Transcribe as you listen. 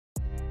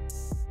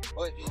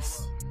but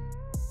it's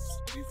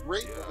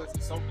written because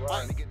it's so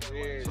bright.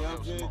 Yeah, you know what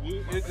I'm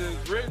saying? It's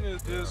just written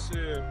is just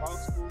shit.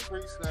 Multiple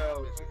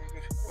freestyle.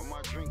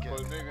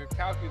 But nigga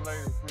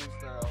calculated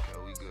freestyle.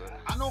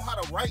 I know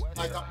how to write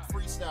like I'm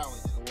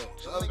freestyling in a way.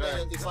 The other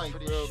day, it's like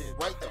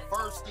write the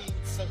first thing you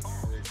say.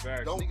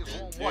 Exactly. Don't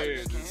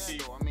yeah, just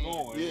keep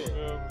going.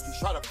 Yeah, you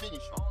try to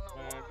finish.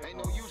 Ain't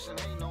no use and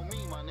ain't no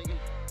me, my nigga.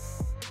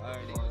 I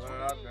ain't gonna let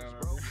out there.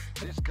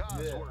 This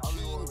God's work.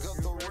 King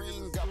of the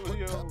ring, got put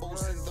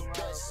pebbles in the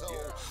vessel.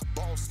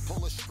 Boss,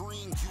 pull a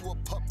string, you a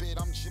puppet,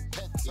 I'm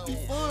Geppetto.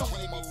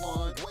 Came a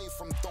long way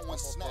from throwing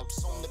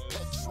snaps on the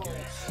petrol.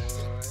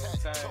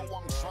 Tic-tac-toe,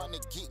 I'm trying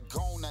to get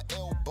gone to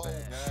elbow.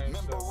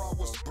 Remember I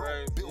was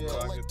broke, bill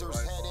collectors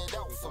had it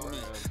out for me.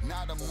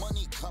 Now the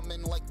money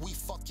coming like we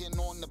fucking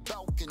on the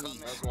balcony.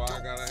 That's why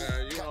I gotta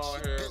have you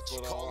on here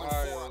for the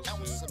Ohio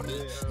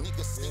shit.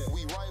 Niggas think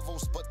we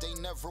rivals, but they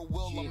never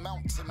will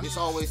amount to me. It's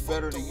always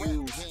better to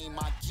use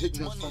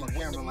pictures from a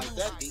camera like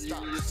that than you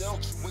yourself.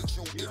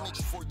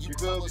 You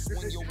feel me?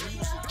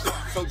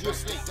 So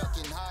just think,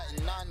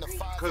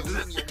 because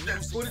that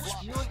footage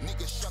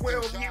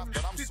 12 years,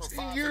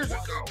 15 years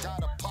ago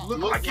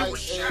look like it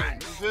was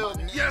shot. You feel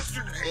me?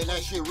 Yesterday. And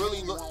that shit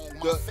really look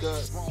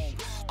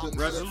the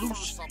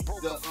resolution,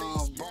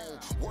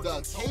 the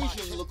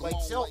occasion look like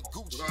self.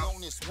 You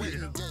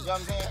know what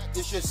I'm saying?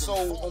 It's just so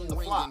on the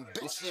fly.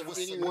 It's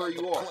anywhere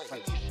you are.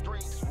 Like,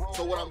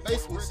 so what I'm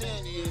basically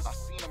saying is,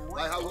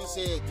 like how we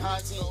said,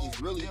 content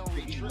is really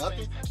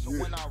nothing.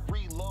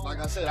 Like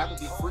I said, I could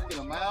be freaking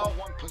them out,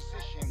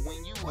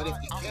 but if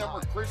the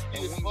camera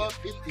crispy as fuck,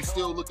 they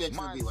still look at you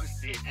and be like,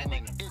 that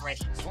nigga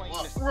fresh as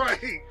fuck.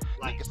 Right.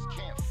 Like,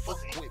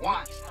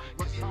 watch.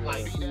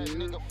 Like,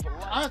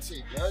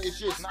 content, yo. It's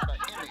just,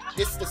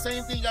 it's the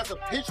same thing as a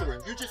picture.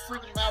 If you're just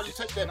freaking them out, you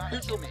take that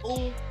picture,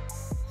 boom,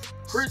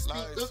 crispy,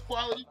 good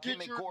quality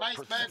picture, nice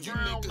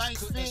background,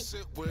 nice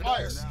fit,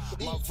 fire. But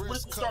then when you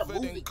start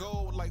moving,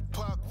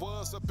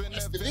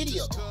 it's the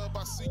video.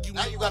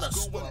 Now you got a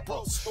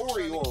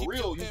story or a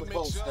reel you can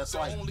post that's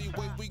like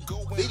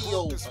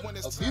video, a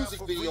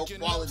music video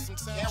quality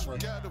camera.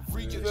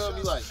 You feel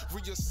me? Like,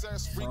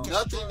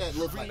 nothing that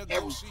looks like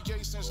everything.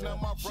 Shit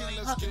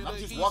ain't nothing. I'm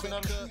just walking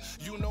down the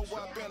street.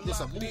 This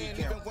a movie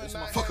camera. This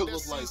motherfucker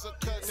look like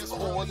this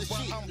whole other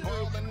shit.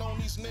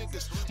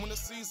 When the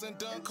season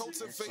done,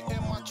 cultivating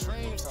my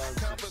dreams,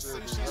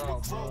 conversations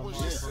with growers,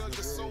 you sell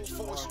your soul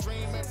for a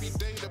stream. Every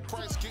day the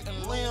price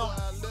getting low.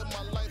 I live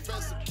my life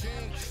as a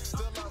king.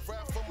 Still I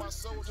rap for my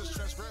soldiers.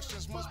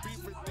 Transgressions must be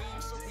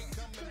redeemed. So we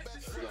coming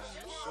back.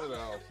 Shut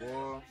out,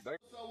 boy.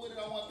 So with it,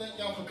 I want to thank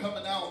y'all for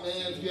coming out,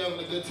 man. If you're having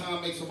a good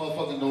time, make some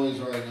motherfucking noise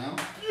right now.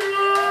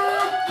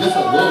 Just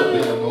a little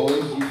bit of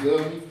noise, you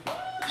feel me?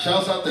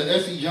 Shouts out to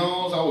S.E.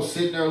 Jones. I was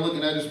sitting there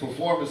looking at his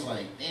performance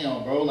like,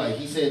 damn, bro. Like,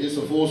 he said this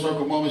a full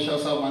circle moment.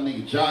 Shouts out my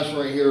nigga Josh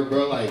right here,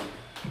 bro. Like,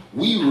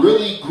 we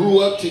really grew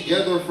up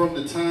together from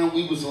the time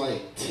we was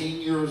like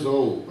 10 years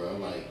old, bro.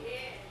 Like,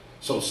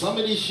 so some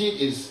of this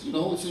shit is, you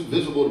know, it's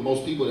invisible to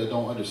most people that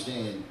don't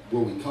understand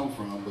where we come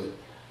from. But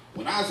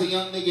when I was a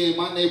young nigga in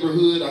my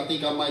neighborhood, I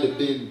think I might have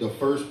been the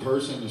first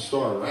person to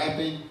start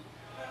rapping.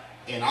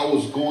 And I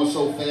was going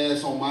so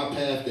fast on my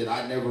path that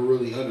I never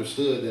really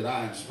understood that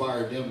I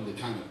inspired them to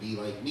kind of be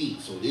like me.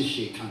 So this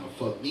shit kind of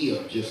fucked me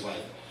up. Just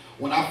like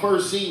when I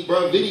first seen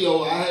bruh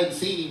video, I hadn't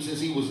seen him since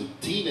he was a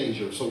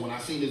teenager. So when I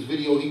seen this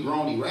video, he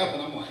grown, he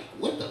rapping, I'm like,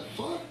 what the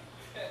fuck?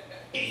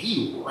 And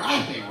he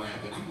rapping.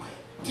 I'm like,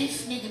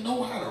 this nigga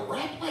know how to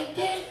rap like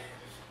that?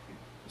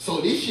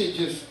 So this shit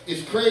just,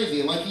 it's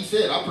crazy. And like he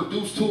said, I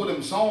produced 2 of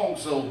them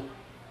songs. So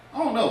I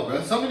don't know,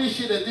 bruh. Some of this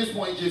shit at this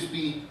point just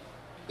be,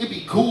 it'd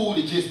be cool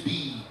to just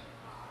be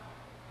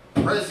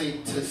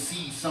present to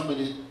see some of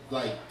the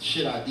like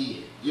shit I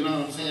did. You know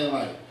what I'm saying?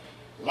 Like,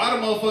 a lot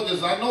of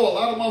motherfuckers, I know a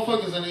lot of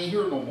motherfuckers that ain't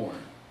here no more.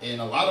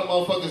 And a lot of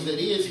motherfuckers that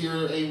is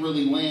here ain't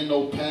really laying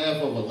no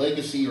path of a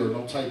legacy or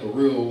no type of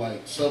real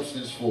like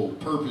substanceful,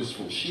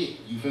 purposeful shit.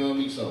 You feel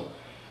me? So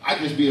I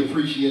just be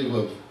appreciative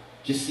of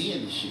just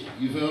seeing this shit.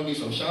 You feel me?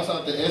 So shouts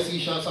out to Essie,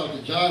 shouts out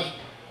to Josh.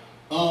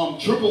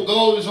 Triple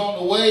Gold is on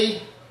the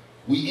way.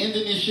 We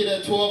ending this shit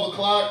at 12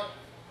 o'clock.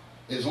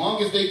 As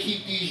long as they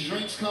keep these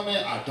drinks coming,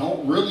 I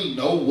don't really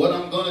know what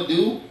I'm gonna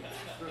do.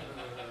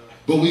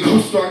 But we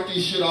gonna start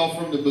this shit off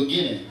from the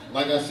beginning.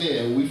 Like I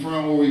said, we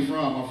from where we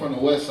from. I'm from the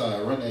west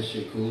side. Run that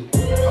shit, cool.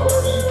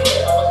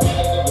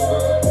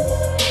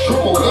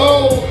 Triple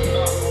Gold.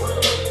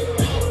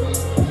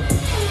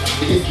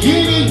 It's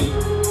Giddy.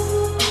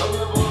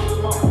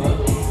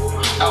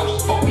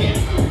 Outspoken.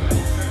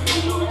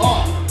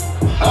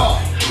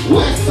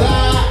 West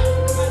side.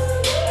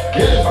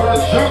 Gettysburg,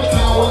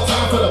 Germantown, one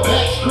time for the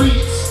back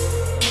streets.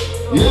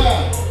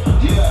 Yeah.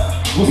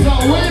 What's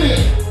up with it?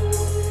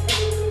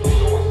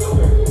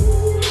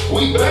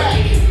 We back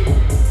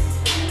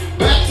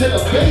to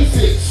the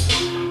basics.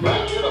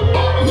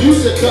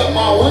 Used to cut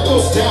my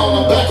windows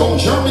down. I'm back on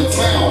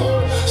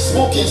Germantown.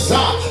 Smoking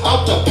Zop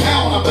out the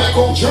pound. I'm back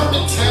on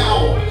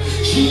Germantown.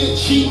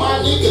 G&G, my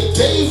nigga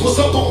Dave was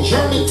up on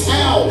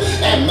Germantown.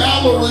 At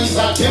Mallory's,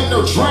 I damn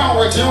near drowned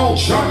right there on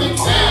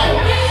Germantown.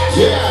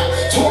 Yeah.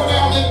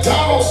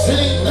 house, it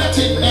ain't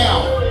nothing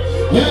now.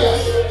 Yeah,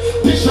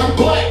 bitch, I'm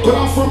black, but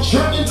I'm from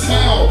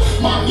Germantown.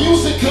 My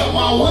music up,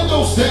 my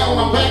windows down,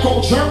 I'm back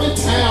on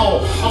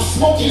Germantown. I'm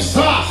smoking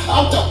Zah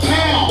out the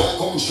pound.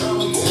 Back on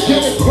Germantown.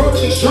 Getting burnt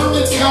in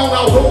Germantown,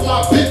 I roll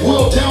my big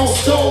wheel down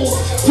stoves.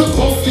 Took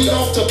both feet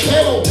off the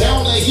pedal,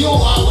 down the hill,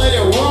 I let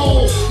it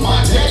roll.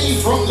 My daddy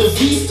from the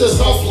Vistas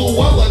off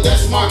Luella,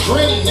 that's my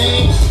granny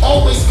name.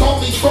 Always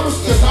call me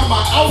first, cause I'm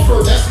an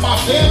Alfred, that's my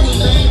family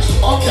name.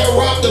 Okay,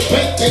 robbed the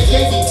bank, they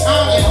gave me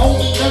time, and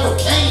homie never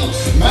came.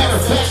 Matter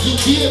of fact, he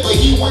did, but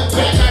he went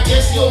back, I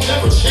guess he'll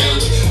never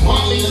change.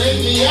 Mommy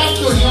named me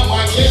after him,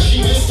 I guess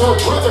she missed her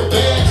brother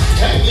bad.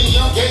 Had me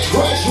young, ain't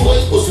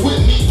graduate, was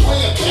with me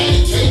playing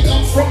patty cake.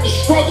 I'm from the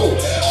struggle,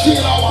 shit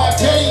all my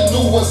daddy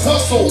knew was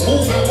hustle.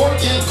 Move and work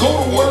and go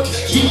to work,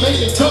 he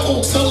made it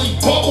double till he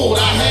bubbled.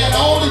 I had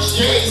all the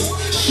J's.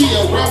 Shit,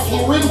 Ralph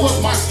Lauren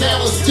was my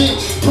stylist then.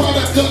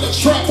 Product of the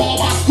trap, all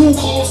my school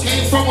clothes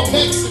came from a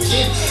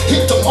Mexican.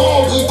 Hit the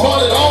mall, we bought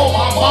it all.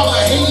 My mama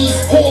Hades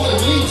spoiling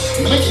me,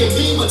 making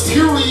me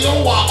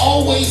material. I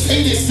always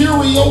hated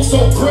cereal, so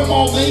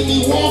grandma made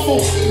me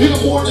waffles in the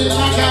morning.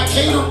 I got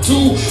catered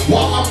to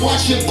while I'm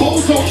watching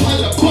Bozo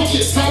play the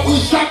buckets. I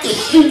wish I could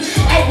shoot.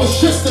 I was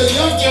just a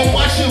youngin'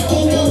 watching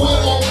Boo Boo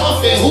and Lil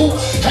Muffin, who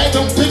had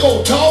them big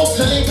old dogs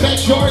in their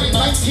backyard in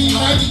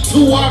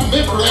 1992. I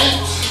remember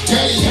that.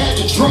 Daddy had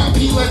to drop,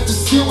 he let the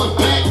ceiling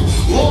back.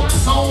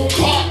 Looks on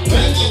pop,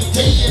 banging,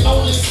 dating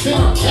on his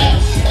center cap.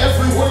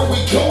 Everywhere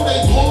we go,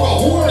 they blow the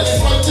horn.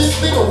 It's like this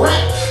nigga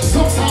rap.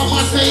 Sometimes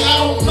I say I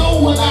don't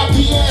know when I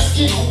be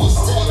asking who was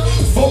that.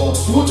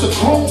 Folks with the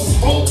chrome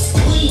spokes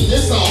clean,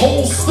 it's a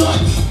whole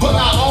stunt. But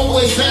I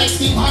always ask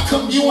him, how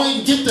come you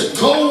ain't get the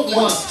gold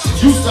ones?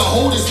 Used to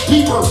hold his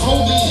beepers,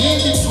 homie,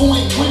 hand it to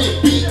him when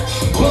it beat.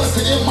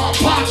 Buzzing in my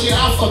pocket,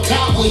 I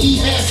forgot what he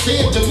had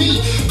said to me.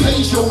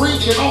 Pager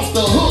ringing off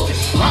the hook,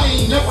 I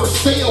ain't never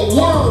say a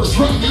word.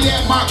 Drunk me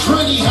at my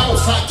granny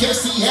house, I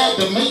guess he had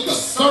to make a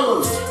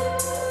serve.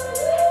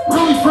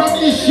 Really from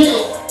this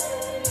shit.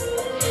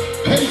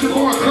 Pager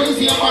going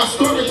crazy at my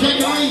starter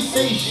jacket, I ain't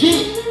say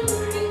shit.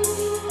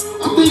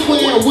 I think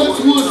we at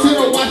Westwood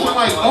Center watching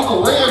like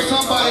Uncle Ray or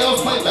somebody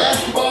else play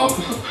basketball.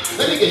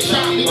 That nigga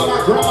shot me at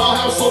my grandma's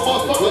house so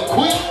motherfucking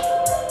quick.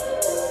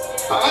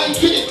 I ain't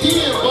get it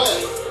then, but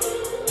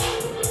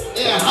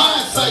in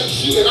hindsight,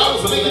 shit, I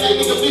was making that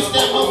nigga miss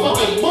that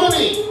motherfucking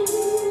money.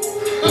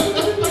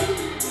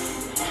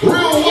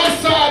 Real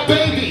West Side,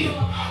 baby.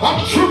 I'm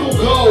triple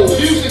gold.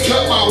 Music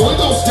cut my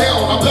windows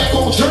down. I'm back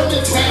on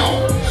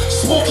Germantown.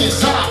 Smoking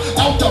Zah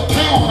out the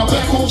pound. I'm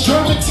back on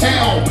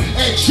Germantown.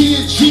 At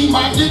G&G,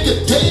 my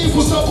nigga Dave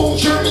was up on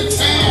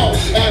Germantown.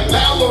 At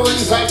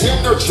Mallory's, I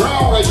damn near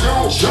drowned right there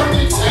on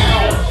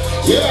Germantown.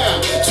 Yeah,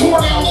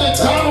 tore down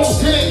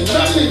McDonald's, it ain't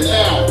nothing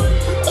now.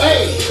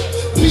 Hey,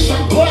 bitch,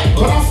 I'm black,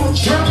 but I'm from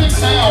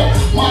Germantown.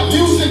 My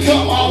music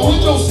up, my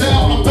windows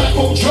down. I'm back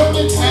on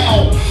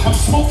Germantown. I'm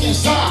smoking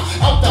Zah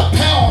out the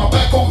pound. I'm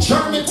back on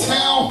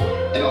Germantown.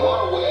 In a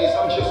lot of ways,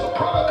 I'm just a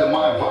product of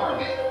my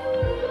environment.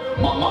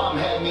 My mom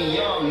had me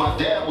young, my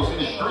dad was in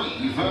the street,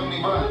 you feel me,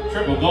 bro?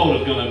 Triple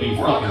gold is gonna be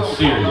fucking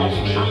serious,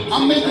 man.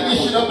 I'm making this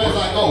shit up as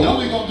I go. What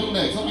we gonna do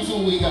next? Let me see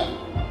what we got.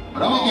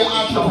 But I'm gonna get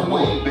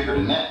entrepreneur way bigger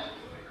than that.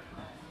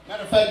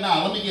 Matter of fact,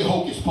 nah, let me get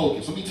hocus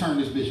pocus. Let me turn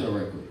this bitch up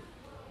right quick.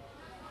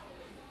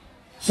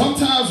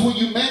 Sometimes when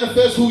you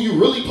manifest who you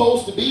really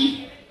supposed to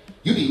be,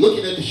 you be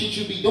looking at the shit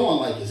you be doing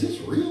like, is this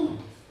real?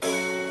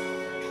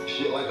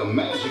 Shit like a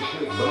magic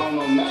trick, but I don't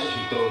know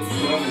magic though, you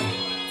feel me?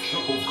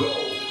 Triple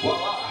gold,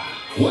 voila.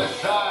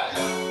 West Side.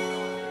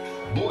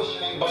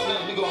 Bullshit ain't about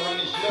nothing, we gon' run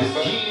this shit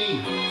up.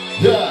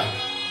 Yeah.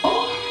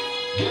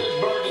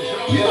 Gettysburg and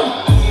Germany.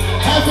 Yeah.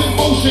 Having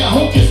motion,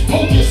 hocus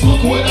pocus,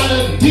 look what I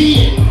done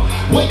did.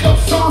 Wake up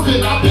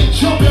serving, I've been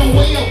jumping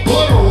way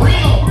above the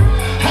rim.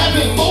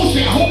 Having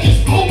motion,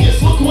 hocus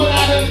pocus, look what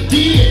I done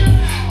did.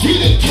 Get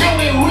it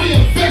counted,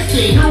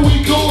 reinvested, here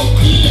we go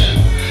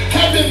again.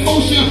 Having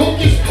motion,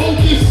 hocus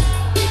pocus.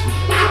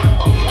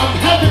 I'm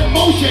having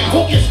motion,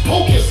 hocus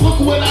pocus, look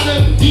what I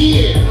done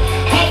did.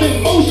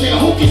 Having motion,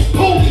 hocus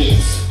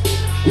pocus.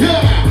 Yeah,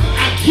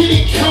 I get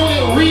it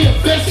counted,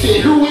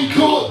 reinvested, here we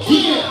go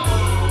again.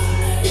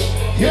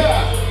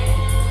 Yeah.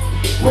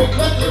 Wait,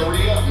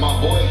 hurry up, my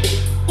boy.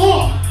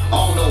 I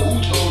don't know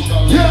who told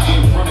y'all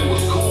in front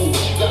was cool,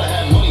 but you gotta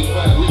have money for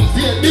at least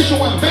the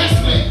initial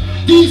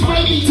investment. These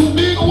might be too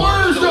big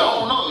words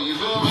though.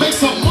 Make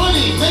some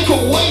money, make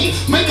a way,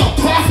 make a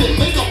profit,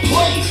 make a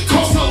play.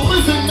 Cost of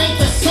living ain't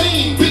the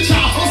same, bitch, I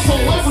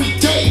hustle every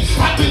day.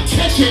 I've been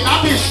catching,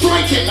 I've been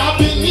striking, I've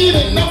been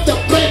eating up the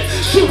bank.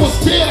 Shit was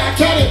dead, I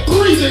got it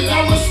breathing,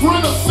 now let's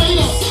renovate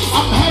us.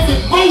 I'm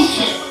having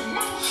motion.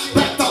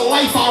 Back to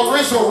life, I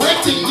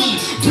resurrected me.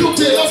 Built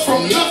it up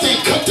from nothing,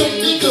 cut them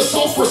niggas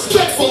off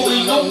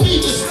respectfully. No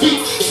need to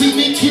speak, see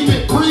me keep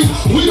it brief.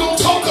 We don't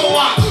talk a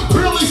lot,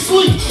 barely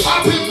sleep.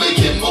 I've been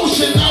making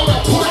motion out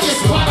of parking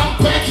spot,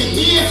 I'm backing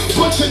in.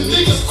 Bunch of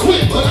niggas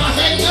quit, but I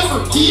had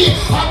never did.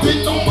 I've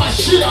been on my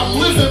shit, I'm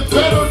living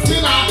better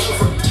than I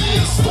ever did.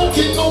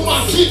 Smoking on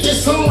my shit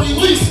that's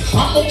unreleased.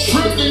 I'm more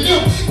trim than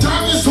them.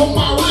 Diamonds on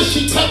my wrist,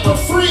 she tapped her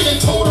friend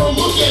and told her,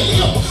 look at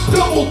him.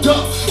 Doubled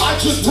up, I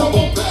just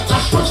rumbled back, I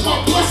stretch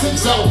my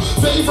blessings out.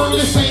 Favor,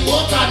 this ain't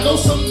luck, I know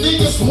some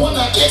niggas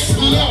wanna X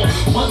me out.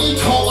 Money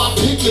call, I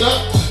pick it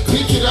up,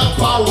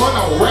 I run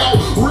a route.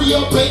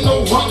 Re-up, ain't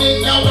no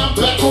running out, I'm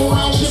back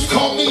around. Just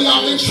call me,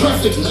 I'm in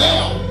traffic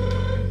now.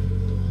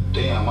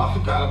 Damn, I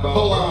forgot about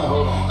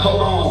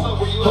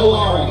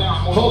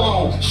Hold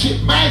on.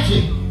 Shit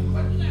magic.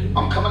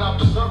 I'm coming out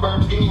the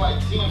suburbs, give me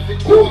like 10,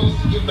 15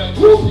 minutes to get back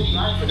to the city.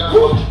 I ain't forgot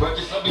about you, but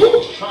just something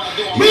what you trying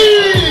to do.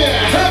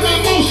 Man,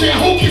 heaven motion,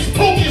 hocus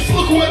pocus,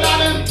 look what I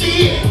done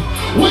did.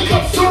 Wake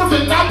up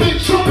serving, I've been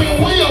tripping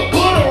way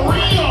above the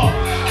rim.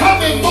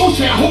 Heaven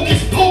motion,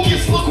 hocus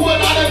pocus, look what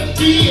I done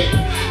did.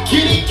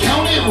 Get it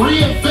counted,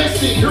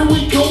 reinvested, here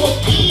we go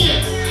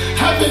again.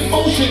 Heaven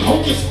motion,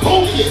 hocus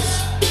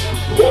pocus.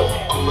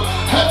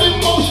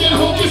 Heaven motion,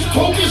 hocus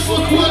pocus,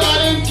 look what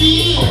I done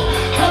did.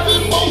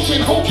 Heaven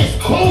motion, hocus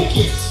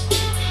pocus.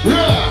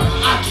 Yeah,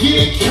 I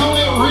get it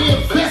counted,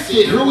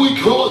 reinvested, here we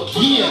go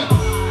again.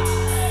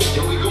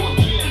 Here we go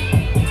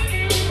again.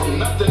 From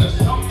nothing to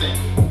something.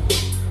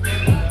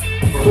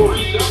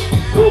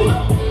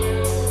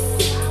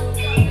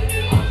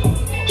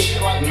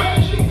 Shit like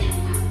magic.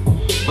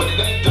 But it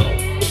ain't though.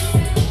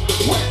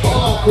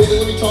 Hold on, quickly,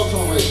 let me talk to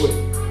him right quick.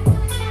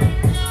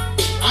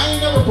 I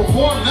ain't never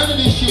performed none of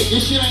this shit.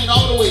 This shit ain't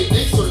all the way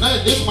mixed or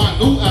nothing. This is my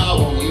new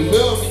album, you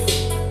feel me?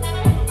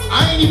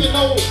 I ain't even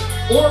know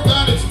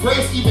Oregon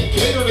Express even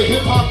cater to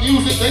hip-hop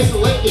music. They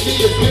selected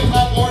me as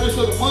hip-hop artist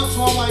of the month,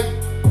 so I'm like,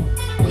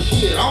 well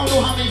shit, I don't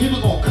know how many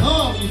people gonna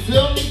come, you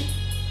feel me?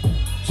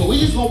 So we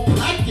just gonna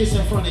practice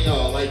in front of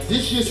y'all. Like,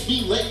 this just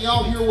me letting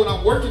y'all hear what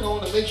I'm working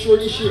on to make sure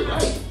this shit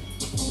right.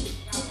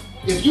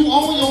 If you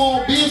own your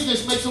own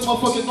business, make some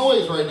motherfucking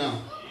noise right now.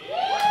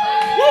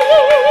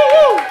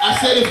 I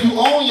said if you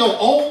own your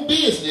own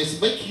business,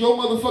 make your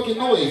motherfucking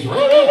noise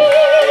right now.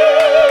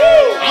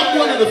 I'm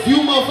one of the few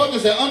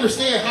motherfuckers that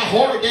understand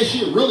how hard that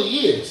shit really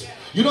is.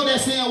 You know that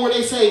saying where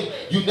they say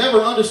you never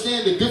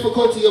understand the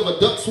difficulty of a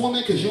duck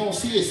swimming because you don't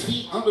see his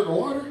feet under the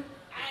water?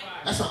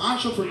 That's an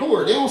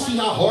entrepreneur. They don't see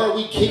how hard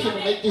we kicking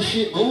to make this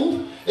shit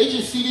move. They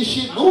just see this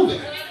shit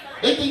moving.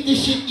 They think this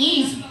shit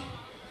easy.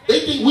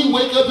 They think we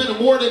wake up in the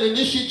morning and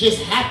this shit just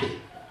happened.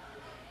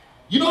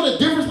 You know the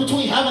difference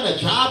between having a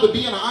job and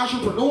being an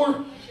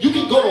entrepreneur? You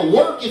can go to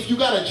work if you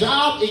got a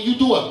job and you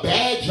do a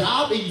bad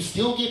job and you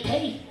still get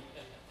paid.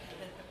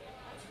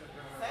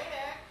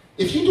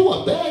 If you do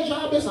a bad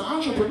job as an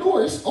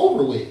entrepreneur, it's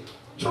over with.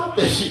 Drop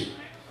that shit.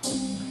 I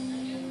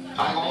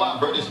ain't gonna lie,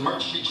 bro, this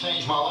merch shit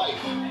changed my life.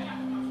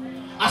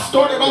 I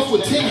started off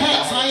with 10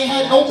 hats. I ain't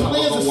had no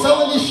plans of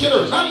selling this shit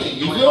or nothing.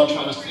 You feel me?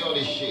 I'm trying to sell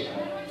this shit.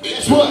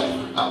 Guess what?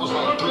 I was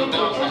like 3,000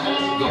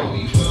 hats ago.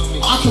 You feel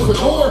me?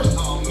 Entrepreneur.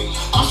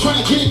 I'm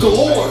trying to get it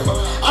galore.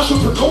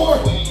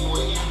 Entrepreneur.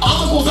 I'm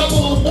gonna go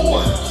double or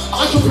more.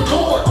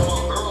 Entrepreneur.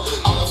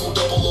 I'm gonna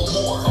double or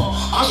more.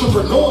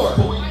 Entrepreneur.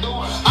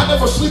 I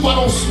never sleep, I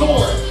don't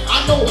snore.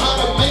 I know how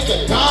to make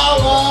 $1.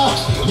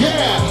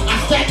 Yeah,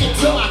 I stack it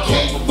till I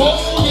can't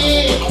fold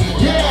it.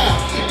 Yeah,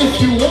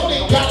 if you want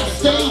it, gotta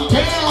stay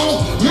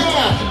down.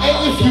 Yeah,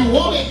 and if you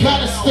want it,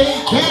 gotta stay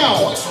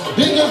down.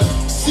 Nigga,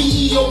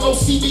 CEO no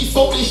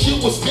CB4, this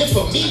shit was meant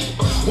for me.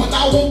 When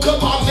I woke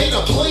up, I made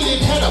a plate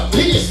and had a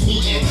business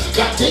meeting.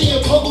 Got day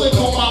in public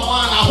on my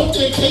mind, I hope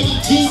they can't be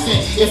teasing.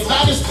 If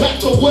not, it's back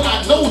to what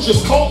I know,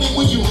 just call me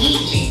when you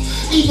need me.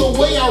 Either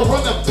way, I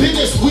run a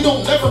business, we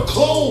don't never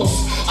close.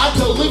 I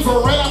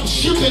deliver and I'm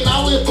shipping,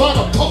 I live by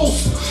the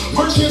post.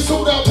 Merchant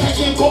sold out,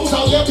 packing boats,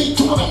 I'll yeah, be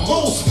doing the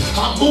most.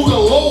 I move the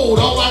load,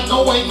 all I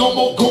know ain't no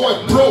more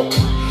going broke.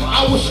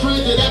 I was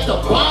stranded at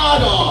the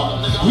bottom.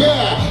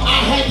 Yeah,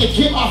 I had to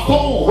get my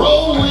phone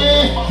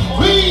rolling.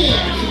 Man,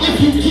 if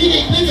you get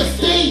it, nigga,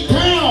 stay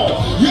down.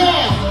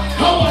 Yeah,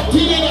 how I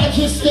did it, I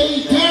just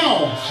stayed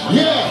down.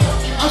 Yeah,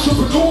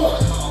 entrepreneur.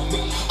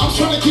 I'm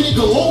trying to get it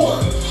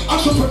galore.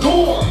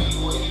 Entrepreneur.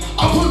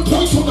 I put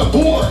points on the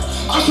board.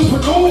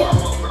 Entrepreneur.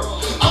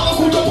 I'm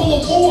gonna go double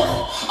or more.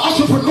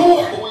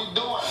 Entrepreneur.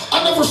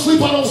 I never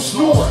sleep, I don't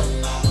snore.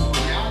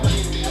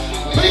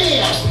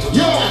 Man,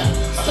 yeah.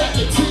 Stack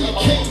it till you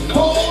can't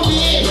hold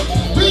it.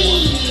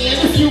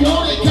 Man, if you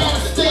want it,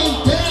 gotta stay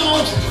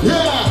down.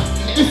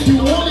 Yeah, if you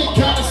want it,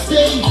 gotta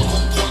stay.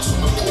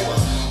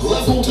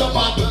 Leveled up,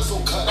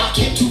 I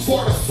came too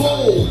far to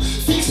fold.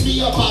 Fix me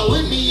up, I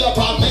lit me up,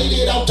 I made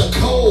it out the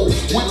cold.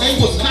 When they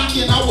was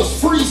knocking, I was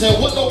freezing,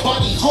 with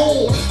nobody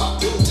home.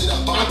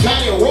 I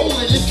got it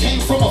rolling, this came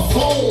from a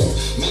phone.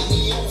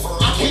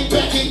 I came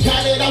back and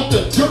got it out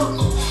the dirt.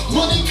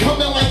 Money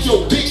coming like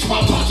your bitch,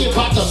 my pocket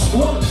about to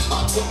squirt.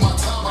 I took my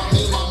time, I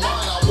made my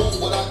mind, I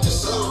want what I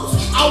deserve.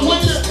 I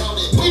went there,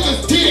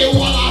 niggas did it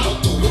while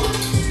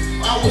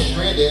I was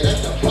stranded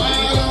at the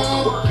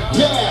bottom.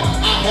 Yeah,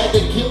 I had to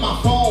get my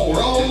phone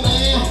rolling.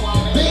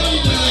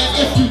 Man,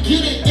 if you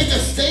get it, nigga,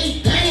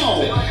 stay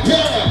down.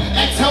 Yeah,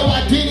 that's how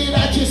I did it,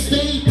 I just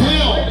stayed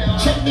down.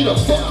 Check me the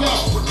fuck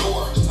out.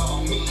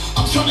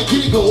 I'm trying to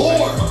get it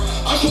galore.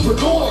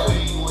 Entrepreneur.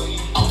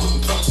 I'm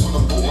putting points on the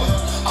board.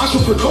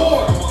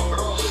 Entrepreneur.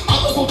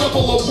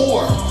 double or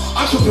more.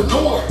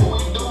 Entrepreneur.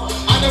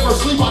 I never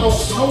sleep, I don't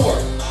snore.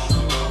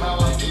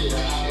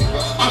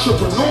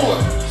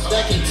 Entrepreneur.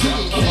 Stacking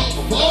titty cake.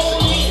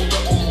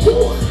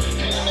 Entrepreneur.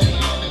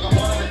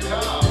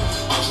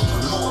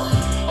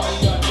 All you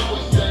gotta do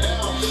is stay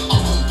down.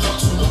 I'm on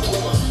punch from the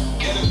floor.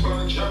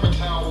 Gettysburg,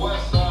 Germantown,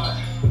 West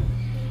Side.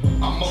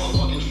 I'm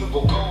motherfucking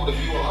triple gold. If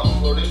you a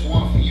hustler, this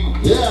one for you.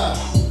 Yeah.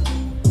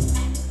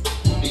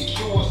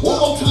 One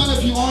more time,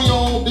 if you own your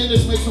own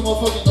business, make some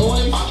motherfucking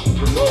noise.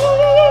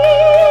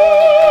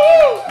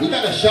 We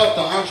gotta shout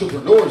the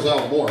entrepreneurs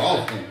out more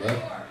often, bro.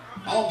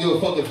 I don't give a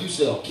fuck if you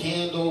sell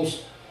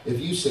candles, if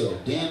you sell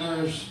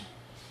dinners,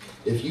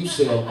 if you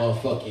sell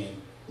motherfucking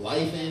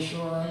life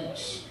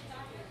insurance.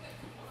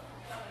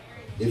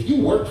 If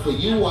you work for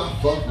you, I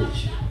fuck with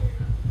you.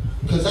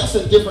 Because that's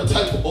a different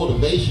type of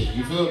motivation,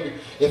 you feel me?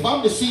 If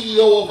I'm the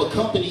CEO of a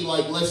company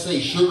like, let's say,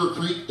 Sugar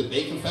Creek, the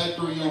bacon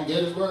factory on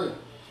Gettysburg,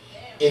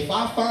 if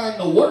I find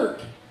the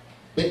work,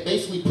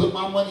 basically put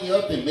my money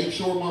up and make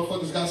sure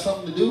motherfuckers got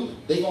something to do,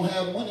 they gonna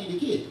have money to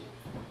get.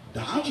 The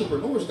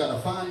entrepreneurs gotta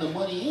find the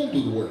money and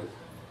do the work.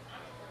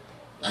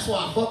 That's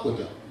why I fuck with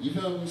them. You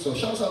feel me? So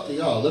shouts out to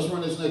y'all. Let's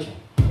run this next one.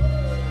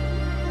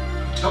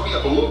 Tell me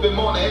up a little bit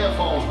more on the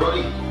headphones,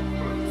 buddy.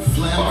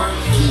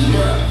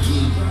 FLAMBORGHINI.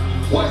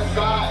 West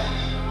side.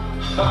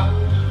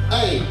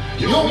 Hey,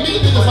 you don't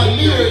meet niggas like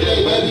me every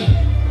day, baby.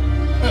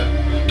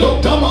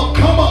 Don't dumb up,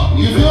 come up.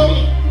 You feel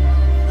me?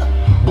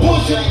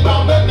 Bullshit ain't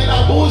about nothing, and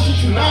I bullshit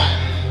you not.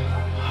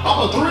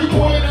 I'm a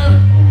three-pointer.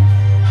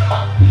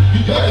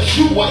 You better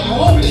shoot while you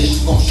open. You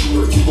gon' shoot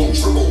or you gon'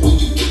 dribble when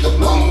you get the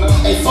ball.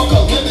 Hey, fuck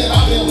a limit,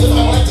 I've been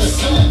living like the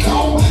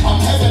silicone.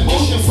 I'm having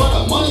motion for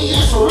the money,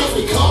 answer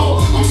every call.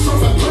 I'm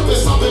serving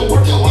purpose, I've been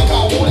working like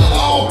I want it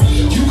all.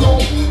 You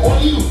gon' or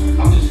you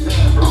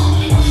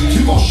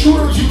gon' shoot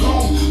or you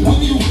gon'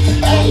 when you,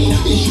 hey,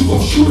 is you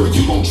gon' shoot or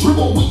you gon'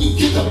 dribble when you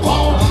get the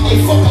ball.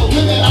 Hey, fuck a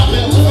limit, I've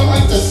been living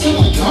like the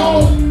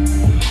silicone.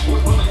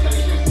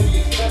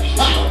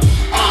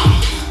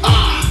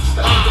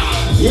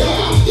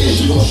 Yeah,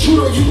 is you gon' shoot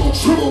or you gon'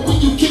 dribble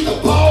when you get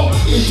the ball?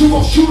 Is you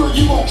gon' shoot or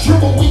you gon'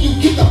 dribble when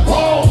you get the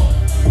ball?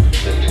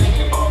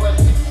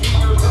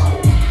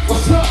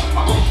 What's up?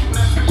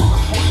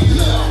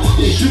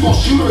 Yeah, is you gon'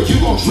 shoot or you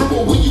gon'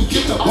 dribble when you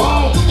get the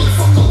ball? And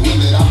fuck a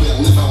limit, I've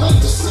been living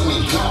like the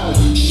ceiling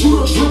gone. Shoot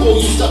or dribble,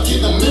 you stuck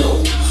in the middle.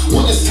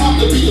 When it's time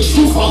to be the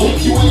truth, I hope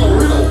you ain't a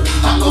riddle.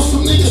 I know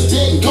some niggas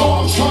dead and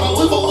gone, I'm trying to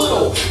live a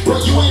little. Bro,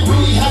 you ain't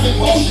really having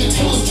motion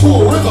till it's to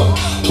a rhythm.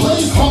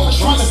 Plays calling,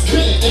 trying to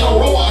spin it, in a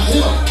row I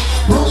hit him.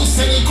 Bro, he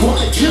said he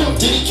gonna get him,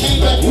 then he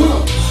came back with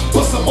him.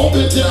 Bust him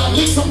open, then I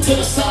mix him to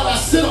the side, I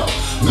sit him.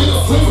 Made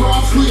a flavor,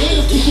 I'm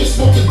creative, this shit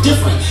smoking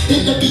different.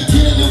 In the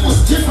beginning it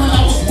was different,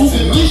 I was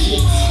moving mission.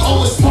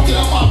 Always smoking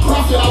out my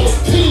profit, I was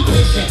pity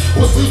patient.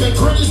 Was leaving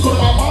grannies, go to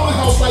my mama's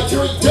house like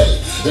every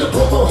day. It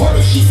broke her heart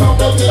if she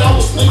found out that I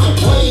was making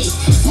plays.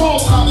 Small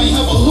time, ain't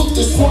have a hook,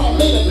 this point I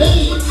made a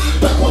name.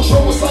 Back when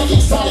Joe was like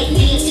exotic,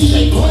 me and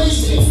TJ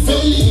blazing,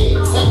 fading.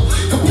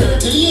 Compared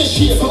to the end,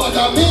 shit, feel like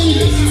I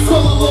made it. Fell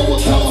in love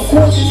with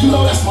California, you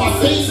know that's my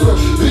favorite.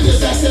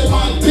 Biggest asset,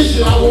 my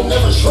ambition, I will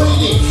never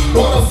trade it.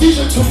 Brought a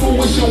vision to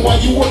fruition while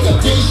you work a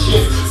day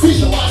shift.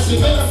 Visualize it,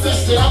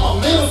 manifest it, I'm a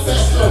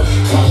manifestor.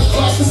 College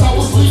classes, I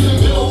was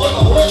leaving middle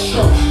of the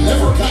lecture.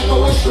 Never got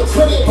no extra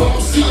credit, but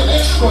I'm seeing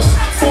extras.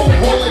 Phone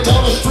rolling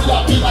down the street,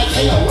 I be like,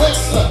 hey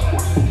Alexa.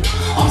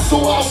 I'm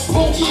so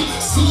outspoken,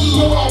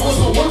 CEO, I was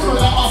a worker,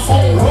 now my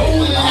phone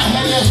rolling. I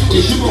had that,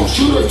 is you gon'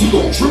 shoot or you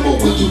gon'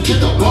 dribble when you get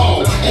the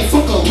ball? And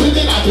fuck a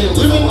limit, I've been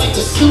living like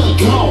the ceiling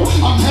gone.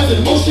 I'm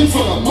having motion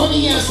for the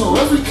money, answer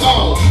every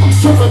call. I'm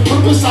serving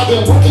purpose, I've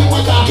been working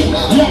like I do.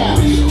 Yeah,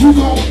 you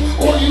gon'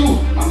 or you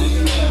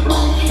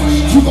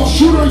gon'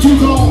 shoot or you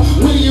gon'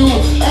 when you,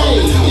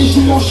 hey, is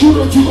you gon' shoot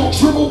or you gon'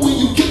 dribble when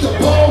you get the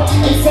ball?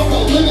 And fuck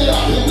a limit,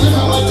 I've been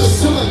living like the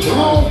ceiling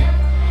gone.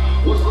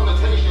 What's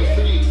limitations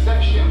to the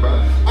exception,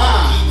 bro?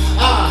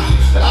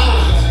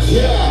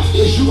 Yeah.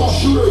 Is you gon'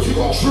 shoot or you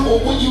gon' dribble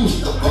when you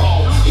hit the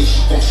ball? Is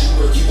you gon' shoot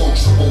or you gon'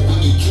 dribble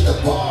when you get the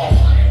ball?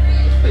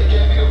 They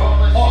gave me the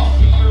ball at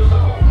 16 years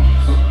old.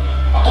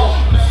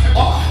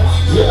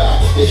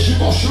 Yeah. Is you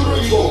gon' shoot or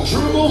you gon'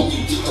 dribble when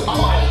you get the ball?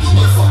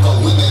 And fuck a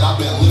limit, I've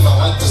been living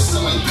like the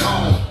ceiling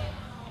gone.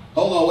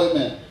 Hold on, wait a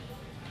minute.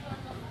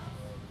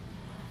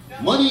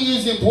 Money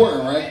is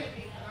important, right?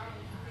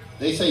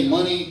 They say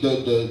money,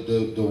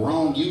 the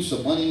wrong use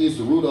of money is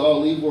the root of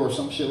all evil or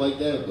some shit like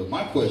that. But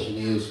my question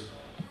is,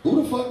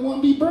 who the fuck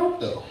wanna be broke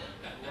though?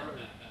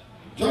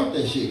 Drop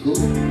that shit, cool.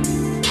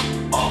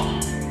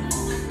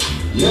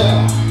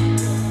 Yeah.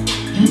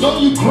 You know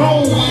you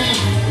grown when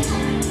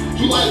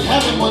you like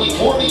having money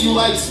more than you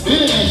like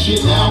spending that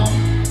shit now.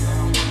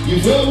 You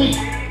feel me?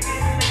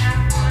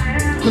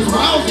 Cause when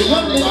I was a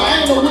young nigga, I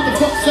ain't know what the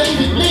fuck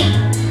saving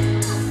meant.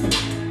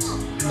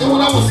 And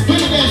when I was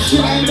spending that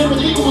shit, I ain't never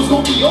think it was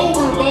gonna be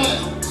over, but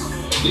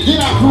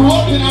then I grew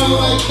up and I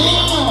was like,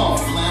 damn,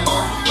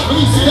 let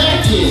me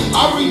stack it.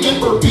 I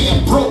remember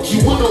being broke, you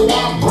wonder why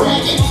I'm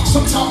bragging.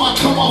 Sometimes I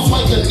come off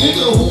like a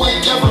nigga who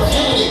ain't never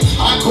had it.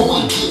 I go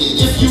and get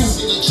it. If you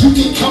you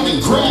can come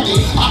and grab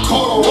it. I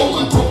caught a roll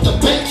and broke the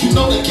bank, you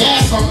know the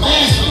gas I'm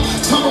mashing.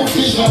 Tunnel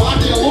vision,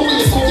 locked it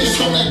loaded,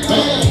 focused on that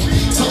bag.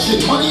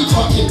 Touching money,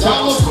 talking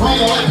dollars,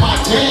 grinding like my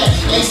dad.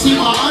 They see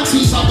my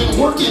aunties, I've been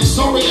working,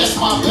 sorry, that's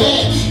my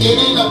bad. It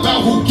ain't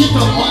about who get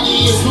the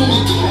money, it's who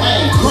make it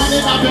last.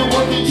 Grinding, I've been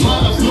working,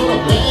 trying to build a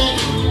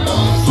bag.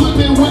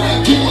 Flipping when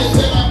I get it,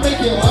 then I make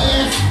it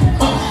last.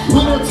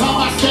 Winter time,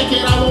 I stack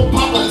it, I won't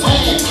pop a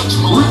tag.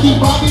 Ricky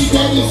Bobby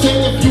Daddy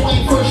said if you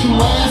ain't first, you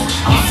last.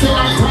 I said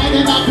I'm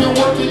grinding, I've been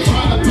working,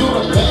 trying to build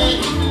a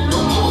bag.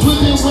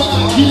 Flipping when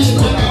I get it,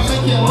 then I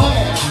make it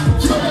last.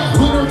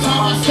 Winter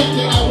time, I stack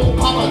it, I won't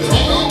pop a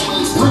tag.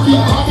 Ricky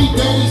Bobby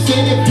Daddy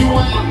said if you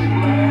ain't,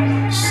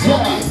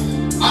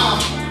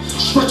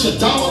 stretch a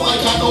dollar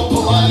like I know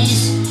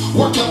Pilates.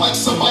 Working like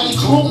somebody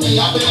cloned me,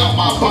 I've been out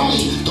my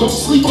body. Don't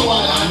sleep a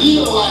lot, I need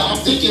a lot, I'm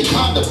thinking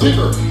kinda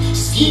bigger.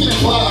 Scheming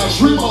plot, I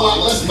dream a lot,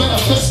 let's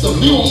manifest a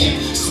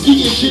million.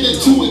 Speaking shit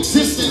into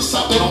existence,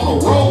 I've been on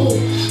a roll.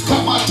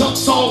 Got my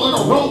ducks all in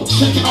a row,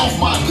 checking off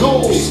my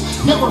goals.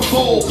 Never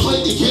fold,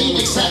 play the game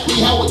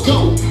exactly how it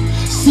go.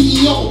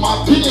 CEO,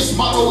 my business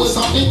model is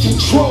I'm in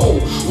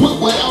control. Went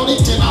without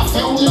it, then I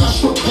found it, I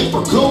struck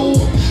paper gold.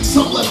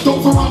 Some left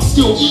over, I'm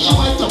still eating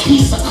like a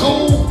piece of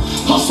coal.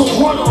 Hustle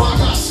harder, I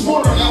got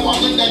smarter, now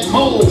I'm in that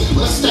mode.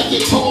 Let's stack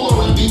it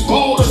taller and be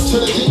ballers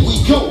till the day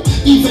we go.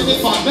 Even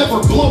if I never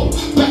blow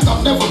back,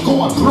 I'm never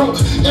going broke.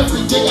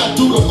 Every day I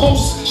do the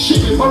most,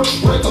 shipping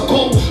merch, break a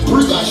bowl.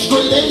 Brie got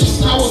straight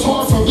A's, now it's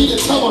hard for me to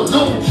tell her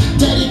no.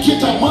 Daddy,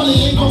 get that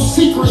money, ain't no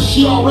secret,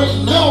 she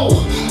already know.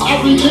 I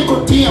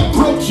remember being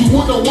broke, you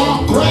wonder why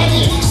I'm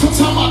bragging.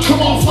 Sometimes I come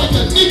off like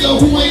a nigga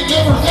who ain't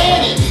never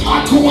had it.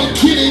 I go and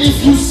get it,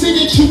 if you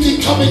see it, you can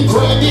come and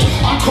grab it.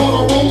 I caught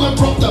a roll and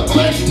broke the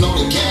bank, you know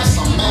the gas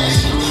I'm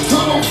mashing.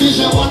 Tunnel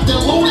vision, locked and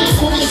loaded,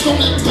 focused on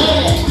that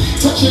bag.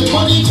 Touching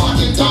money,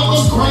 clocking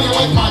dollars, grinding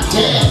like my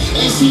dad.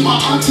 Ain't see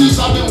my aunties,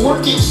 I've been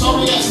working,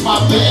 sorry, that's my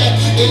bad.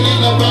 It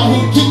ain't about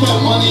who get the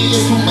money,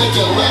 it's who make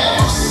it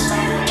last.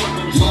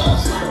 Yeah,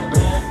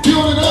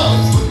 build it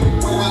up,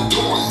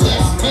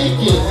 let's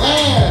make it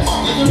last,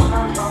 nigga.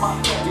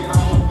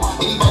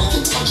 Anybody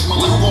can touch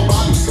money, who gon'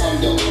 buy you some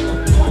though?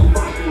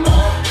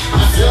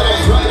 I said I'm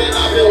grinding,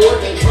 I've been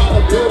working, trying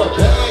to build a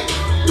bag.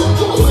 Don't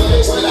go with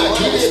it, when I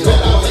get it,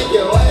 then I'll make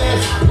it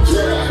last.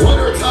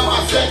 Winter time,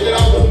 I stack it, I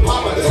won't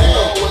pop a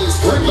tag.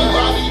 Ricky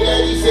Bobby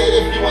Daddy said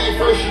if you ain't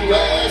first, you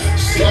last.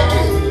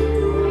 Second.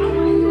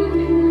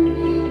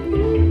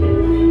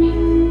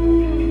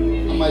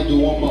 I might do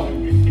one more.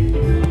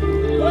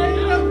 Wait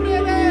a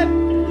minute.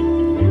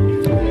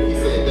 He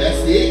said,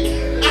 that's it?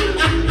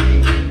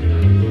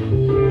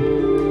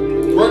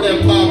 Run that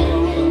pop.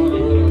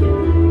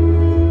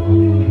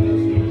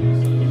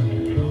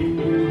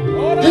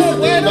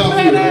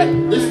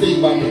 This thing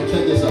about me,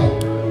 check this out.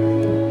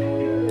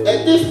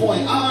 At this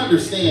point, I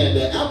understand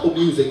that Apple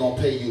Music gonna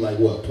pay you like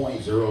what,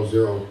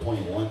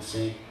 0.0001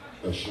 cent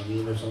a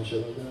stream or some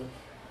shit like that.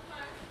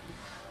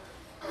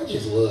 I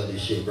just love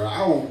this shit, bro. I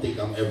don't think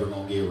I'm ever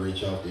gonna get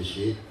rich off this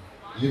shit.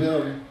 You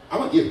feel me? I'm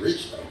gonna get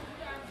rich though.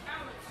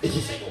 It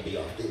just ain't gonna be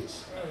off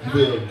this. You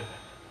feel me?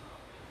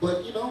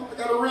 But you know, I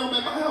got a realm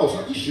at my house.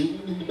 I be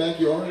shooting in the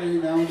backyard every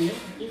now and then.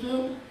 You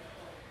feel me?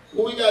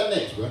 What we got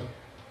next, bro?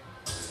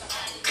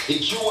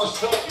 It's yours,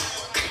 something.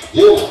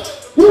 Yeah.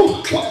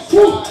 Woo,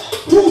 woo,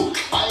 woo.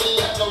 I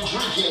ain't had no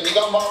drink yet,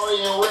 nigga. I'm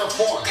already in rare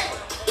form.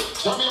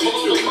 Tell me a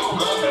little bit more,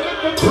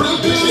 man. Pretty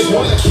bitches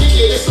wanna kick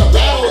it, it's a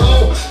battle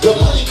though. The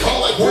money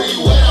call like where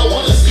you at, I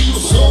wanna see you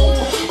soon.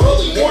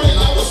 Early morning,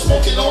 I was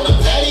smoking on the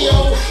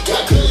patio.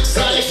 Got good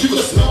excited, you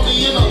could smell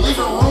me in the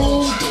living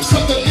room.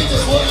 Some of the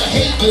niggas love to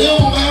hate, but it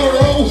don't matter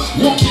though.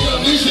 Won't get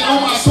a mention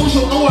on my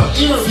social nor an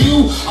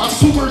interview. I'm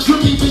super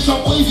trippy, bitch,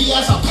 I'm wavy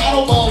as a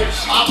paddle boat.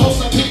 I post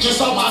some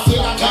pictures on my feet,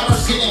 I got her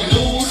sitting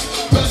news.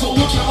 Bezel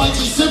looking like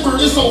December,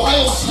 this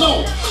Ohio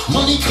snow.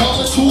 Money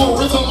calling to a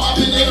rhythm, I've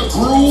been in a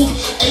groove.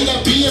 A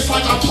to B, it's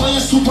like I'm playing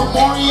Super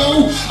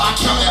Mario. I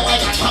count it like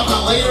I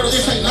calculator,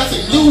 this ain't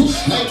nothing new.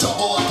 They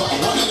double up, I'm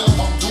running up,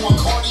 I'm doing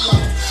cardio.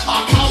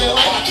 I count it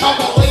like a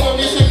calculator,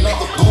 this ain't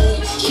nothing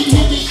boom. She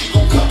hit me, she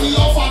gon' cut me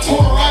off, I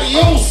told her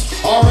adios.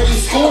 Already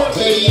scored,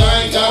 baby,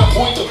 I ain't got a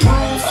point to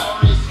prove.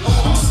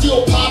 I'm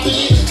still popping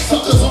it,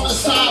 suckers on the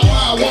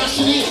sideline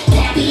watching it,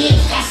 popping it.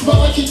 I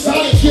smell like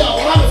exotic, yeah,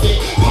 a lot of it,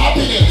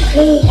 popping it.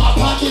 Ooh, my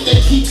pocket, they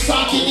keep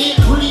socking it.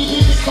 Pretty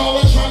bitches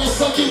calling, trying to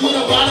suck it with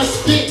a lot of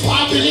spit,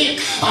 popping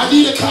it. I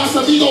need a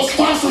Casamigo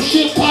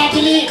sponsorship,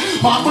 popping it.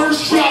 My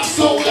merch drop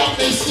sold out,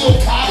 they still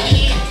popping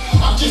it.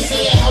 I'm just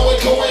saying how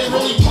it go, ain't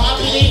really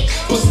popping it,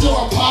 but still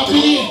I'm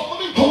popping it.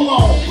 Hold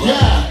on,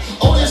 yeah.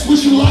 Oh, that's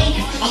what you like?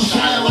 I'm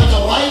shining like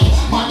a light.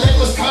 My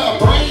necklace kinda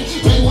bright.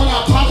 Baby, when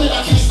I pop it,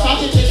 I can't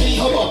stop it, they can't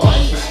help a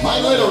bite.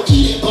 Might let her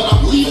eat it, but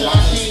I'm leaving, I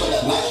can't.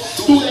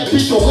 Threw that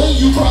bitch away,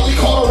 you probably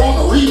caught her on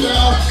the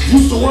rebound.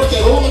 Used to work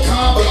at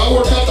Olicon, but I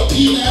work out the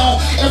P now.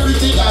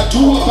 Everything I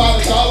do about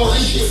 $1,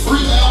 ain't shit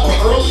free now.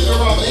 But earlier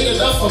I made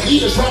enough for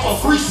me to drop a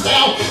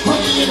freestyle.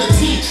 Honey in the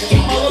tea,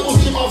 get my levels,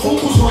 get my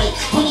vocals right.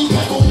 Honey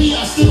back on me,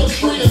 I still up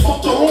straight and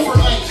fucked her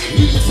overnight.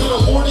 Needed till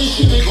the morning,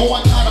 shit been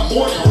going kinda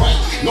more than right.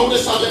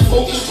 Notice I've been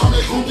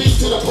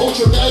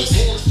poltergeist.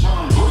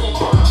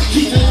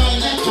 Keep their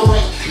mind acting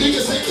right.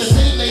 Niggas ain't the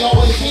same, they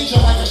always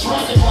changing like a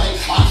traffic light.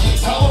 I can't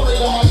tolerate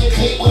them, I get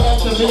paid without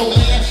the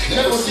middleman.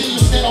 Never seen you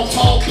stand on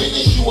tall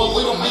business, you a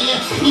little man.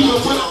 Even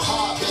when I'm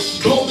hot,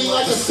 blow me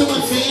like a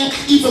ceiling fan.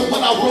 Even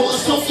when I roll a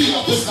selfie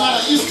up, it's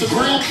not an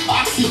Instagram.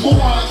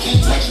 Oxymoron,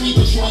 can't touch me,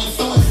 but you ain't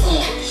feeling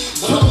fun.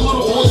 Tell the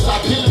little boys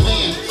I've been a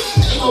man.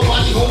 Ain't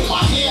nobody hold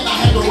my hand, I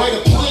had to write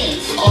a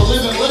plan. A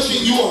living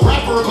legend, you a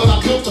rapper, but I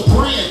built a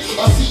brand.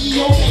 A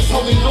CEO can't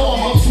tell me no,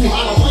 I'm up too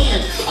high to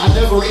land. I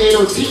never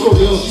aired Tico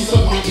bills, you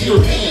suck my Peter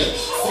Pan.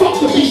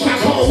 Fuck the beach, I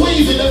caught a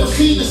wave and never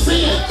seen the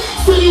sand.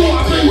 Steady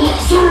what I pay what I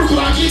serve, but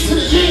I get to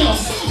the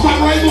yams. My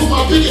rival's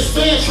my biggest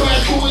fan,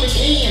 trash go in the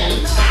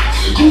can.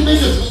 You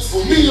niggas,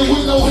 million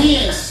with no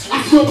hands.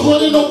 I feel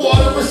blood in the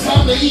water, it's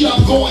time to eat,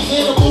 I'm going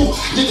Hannibal.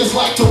 Niggas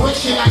like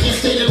direction, I can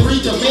stay and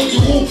read the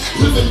manual.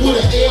 Living with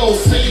an L,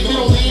 same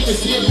middle name is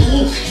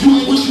Hannibal.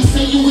 You ain't what you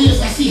say you is,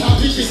 I see how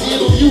bitches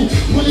handle you.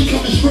 Money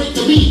coming straight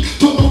to me,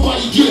 don't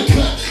nobody get a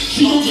cut.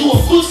 She don't do a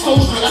foot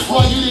soldier, that's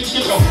why you didn't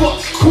get a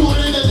fuck.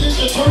 Cooler than a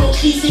Ninja Turtle,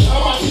 cheesy,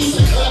 how my piece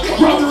of cut.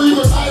 Robbery,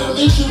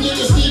 retirement, you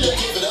niggas need to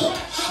give it up.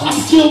 I'm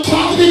still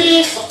popping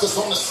it. Suckers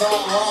on the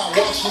sideline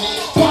watching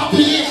it.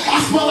 Popping it. I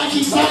smell like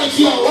exotic,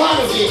 yeah, a lot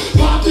of it.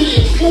 Popping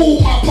it.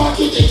 Ooh, my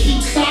pocket, they keep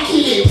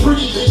stocking it.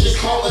 Pretty bitches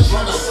calling,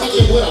 trying to suck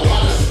it with a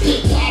lot of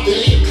spit. Popping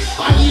it.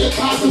 I need a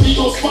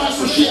Casamigo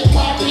sponsorship.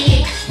 Popping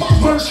it. My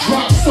merch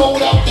drop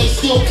sold out, they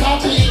still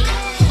copying it.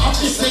 I'm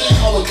just saying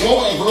how it go,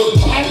 ain't really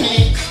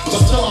popping it,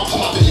 but still I'm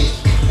popping it.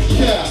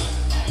 Yeah.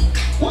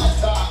 West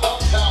side,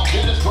 uptown,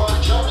 Gettysburg,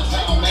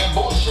 Germantown, man.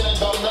 Bullshit ain't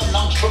done nothing,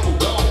 I'm triple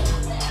gold.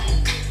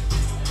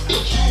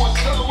 If you want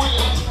to win,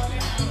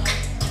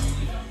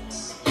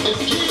 it's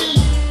key.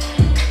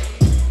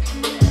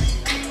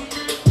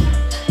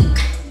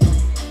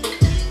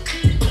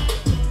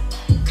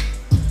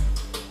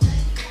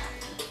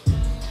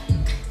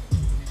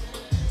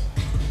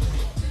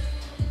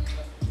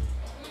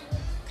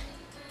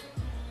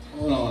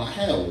 Hold on, I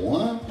had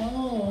one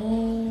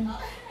more.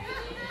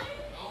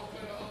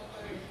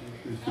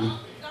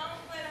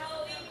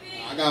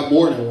 I got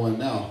more than one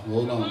now.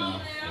 Hold on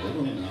now. Hold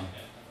on now.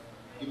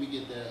 Let me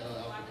get that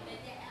alcohol.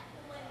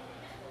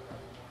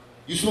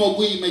 You smoke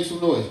weed, make some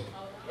noise.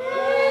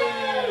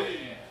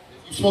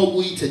 You smoke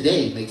weed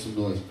today, make some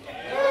noise.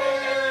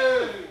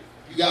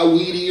 You got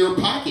weed in your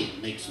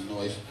pocket, make some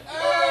noise.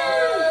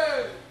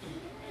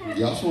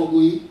 Y'all smoke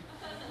weed?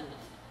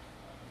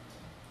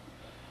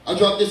 I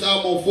dropped this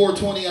album on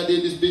 420. I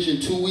did this bitch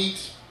in 2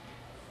 weeks.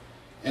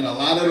 And a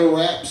lot of the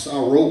raps I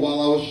wrote while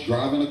I was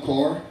driving a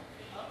car.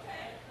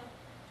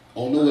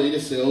 On the way to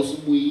sell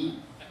some weed.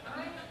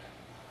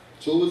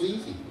 So it was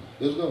easy.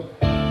 Let's go.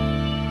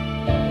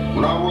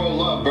 When I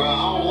roll up, bro,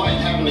 I don't like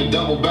having to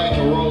double back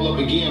and roll up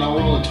again. I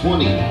roll a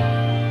 20.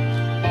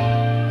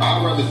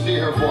 I'd rather sit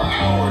here for an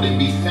hour than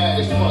be sad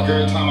as fuck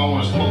every time I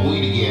want to smoke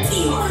weed again.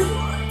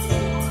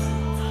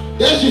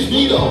 That's just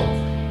me though.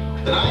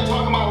 And I ain't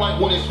talking about like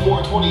when it's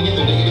 420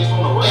 either, nigga. It's on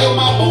the road. Hey,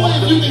 my boy,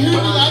 if you can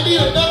hear me, I need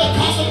another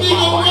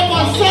Casamigo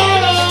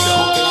Reposado.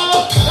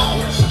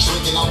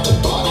 Drinking out the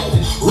bottle.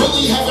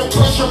 Really having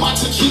pressure, my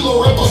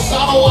tequila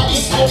reposado. I be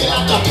smoking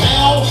out the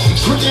pound,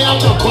 drinking out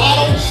the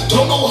bottle.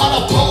 Don't know how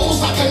to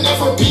pose, I can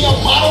never be a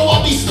model.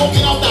 I be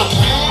smoking out the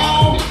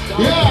pound.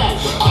 Yeah,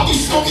 I be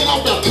smoking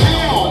out the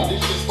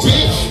pound.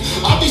 Bitch,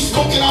 I be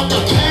smoking out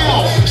the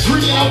pound,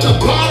 drinking out the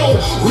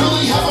bottle.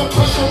 Really having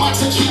pressure, my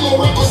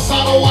tequila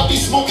reposado. I be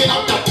smoking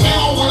out the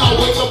pound when I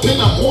wake up in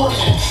the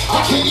morning.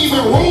 I can't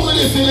even roll it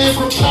if it ain't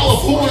from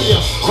California.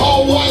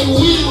 All white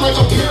weed like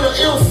a pair of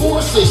Air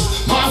Forces.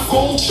 My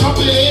phone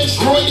jumping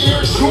Android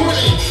Air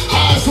Jordan.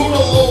 Highs or the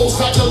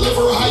lows, I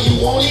deliver how you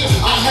want it.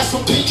 I had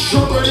some pink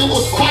sherbet, it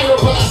was fire,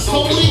 but I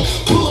sold it.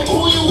 Pull up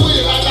on you with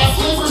it, I got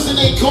flavors and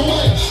they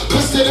going.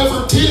 Best that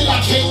ever did, I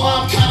can't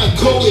lie, I'm kinda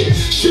goated.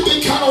 Shit been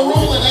kinda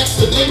rolling, ask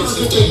the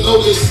neighbors if they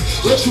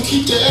notice. Let you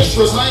keep the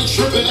extras, I ain't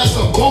tripping, that's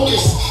a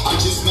bonus. I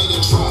just made a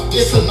drop,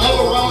 it's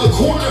another round the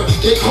corner.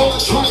 They call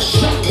it trying to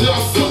shop, but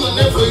I'm feeling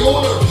every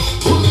order.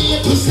 Put me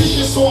in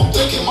position, so I'm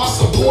thanking my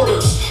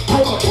supporters.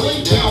 Broke a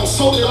plate down,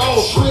 sold it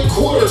all straight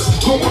quarters.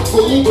 Don't work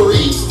for Uber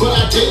Eats, but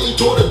I daily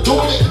door to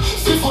door it.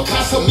 Fit for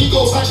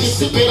Casamigos, I just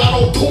sip it, I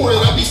don't pour it.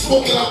 I be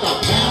smoking out the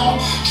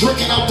pound,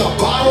 drinking out the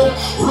bottle.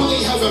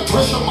 Really having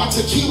pressure, my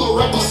tequila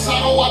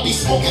reposado. I be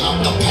smoking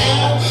out the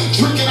pound,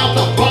 drinking out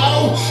the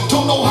bottle.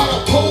 Don't know how to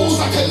pose,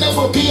 I could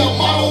never be a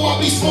model. I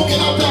be smoking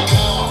out the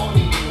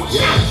pound.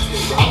 Yeah,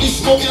 I be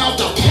smoking out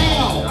the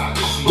pound.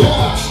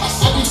 Yeah,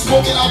 I be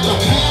smoking out the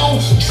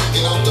pound,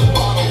 drinking out the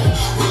bottle.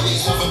 Really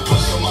having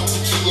pressure, my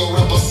tequila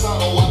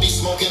reposado. I be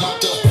smoking out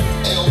the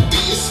LB.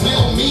 It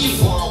smell me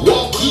before I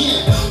walk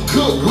in.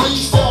 Good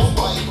reached off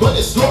bite, but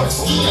it's dark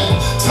skin.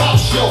 Top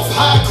shelf,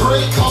 high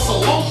grade, costs a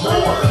lot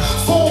more.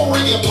 Phone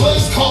ringing,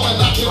 place calling,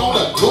 knocking on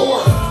the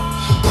door.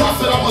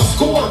 Profit, I'ma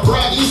score,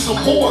 grab me some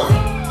more.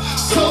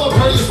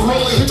 Celebrate is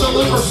rolling, hit the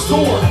liquor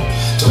store.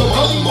 The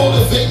money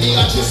motivate me,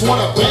 I just want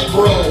a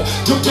bankroll.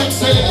 Them decks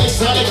say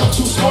exotic, I'm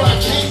too smart, I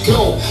can't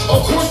go.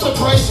 Of course the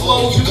price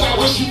low, you got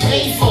what you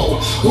paid for.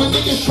 When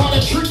niggas try to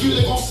trick you,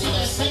 they gon' see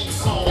that same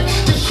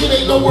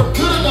ain't nowhere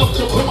good enough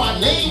to put my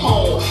name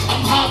on.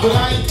 I'm high, but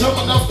I ain't dumb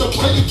enough to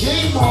play the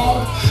game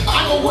wrong.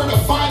 I know where to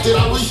find it,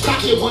 I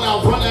restock it when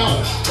I run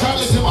out.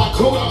 Diamonds in my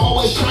coat, I'm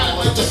always shining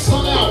like the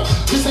sun out.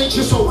 This ain't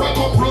just a rap,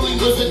 I'm really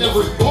living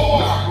every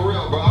bar. Nah, for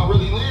real, bro, I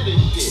really live this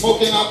shit.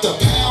 Smoking out the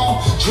pound,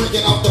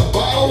 drinking out the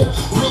bottle.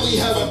 Really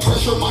having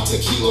pressure, my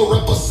tequila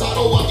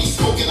reposado. I be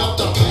smoking out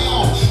the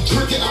pound,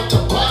 drinking out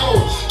the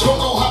bottle.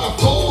 Don't know how to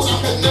pose, I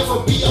could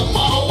never be a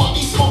model. I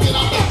be smoking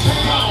out the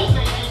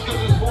pound.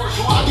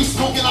 I be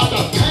smoking out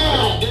the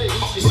pound.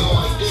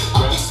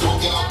 I be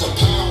smoking out the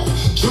pound,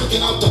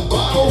 drinking out the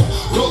bottle.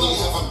 Really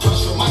having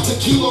pressure, my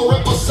tequila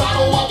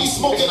reposado. I be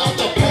smoking out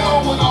the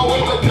pound when I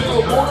wake up in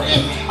the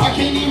morning. I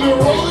can't even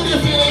roll it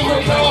if it ain't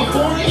from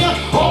California.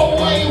 Oh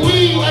wait,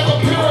 we like a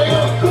pair of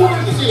Air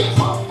Forces.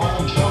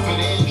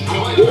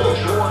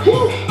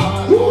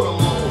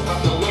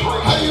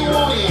 How you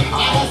want it?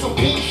 I had some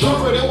pink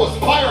sugar that was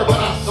fire, but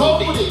I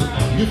sold it.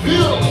 You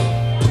feel me?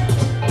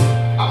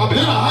 I've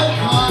been a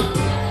icon.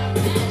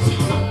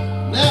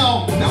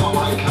 Now I'm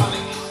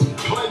iconic.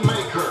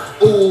 Playmaker.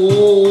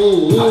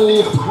 Ooh, I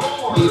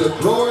need a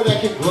grower that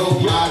can grow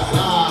my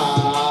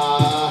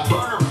side.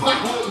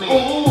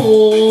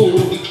 Ooh,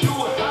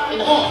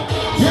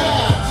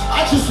 yeah.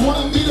 I just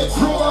wanna meet a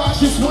grower. I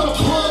just wanna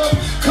plug.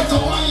 Cut the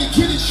line and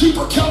get it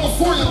cheaper.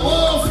 California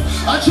love.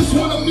 I just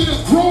wanna meet a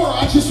grower.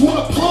 I just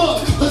wanna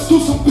plug. Let's do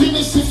some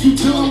business if you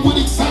dealing with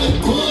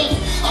excited blood.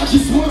 I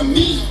just wanna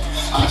meet.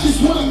 I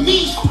just wanna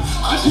meet.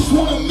 I just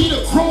wanna meet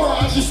a grower.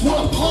 I just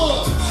wanna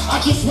plug. I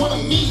just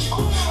wanna meet.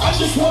 I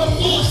just wanna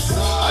meet.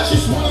 I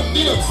just wanna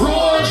meet a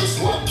grower. I just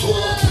wanna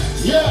plug.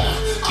 Yeah,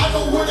 I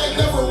know where they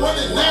never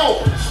running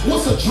out.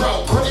 What's a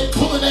drought? Bro, they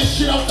pulling that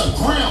shit out the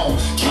ground.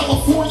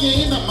 California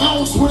in the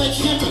mountains where they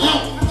camping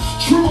out.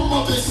 True them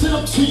up and send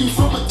them to you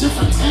from a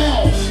different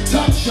town.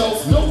 Top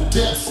shelf, no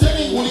depth, that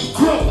ain't when he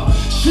grow.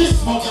 Shit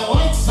smoking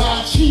light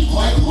side, cheap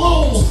like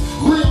Lowe's.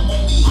 Rim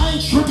on me, I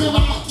ain't tripping,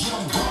 I'll get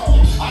them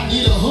gone. I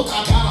need a hook,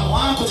 I got a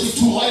line, but it's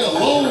too light a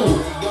load.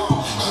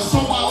 Cause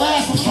on my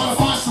last, I'm trying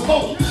to find some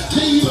more.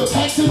 They either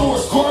taxing or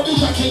it's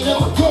garbage, I can't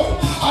never go.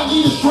 I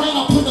need a strain,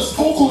 I put a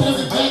smoke on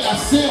every bag I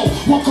sell.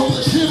 One go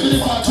legit, but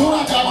if I don't,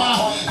 I got my,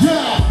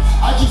 yeah.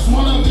 I just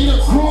wanna meet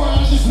a grower,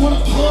 I just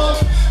wanna plug.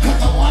 Cut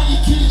the line, you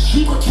get it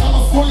cheaper,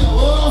 California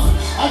love.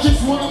 I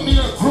just wanna meet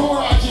a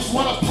grower, I just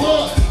wanna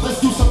plug.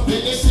 Let's do some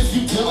business if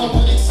you dealing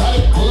with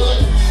excited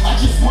blood. I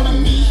just wanna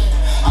meet,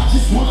 I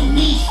just wanna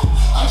meet.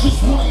 I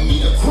just wanna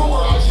meet a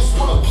grower, I just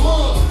wanna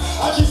plug.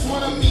 I just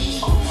wanna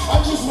meet,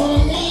 I just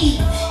wanna meet.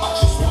 I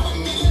just wanna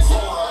meet a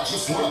grower, I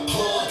just wanna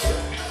plug.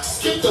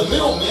 Skip the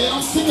middle, man,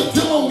 I'm sick of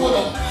dealing with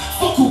them.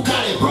 Fuck who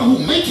got it, bro, who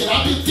make it,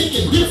 I've been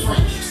thinking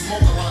different.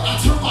 I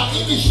turned my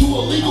image to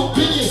a legal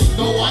business.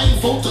 No, I ain't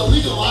vote to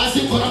legalize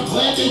it, but I'm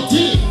glad they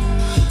did.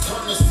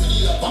 Turn the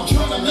city up, I'm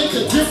trying to make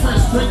a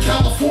difference. Bring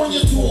California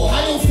to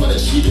Ohio for the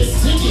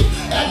cheapest ticket.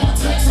 At my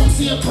tax, I'm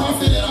seeing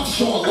profit and I'm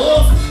showing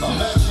love.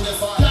 Imagine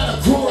if I got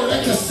a grower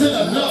that can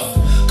send enough.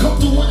 Come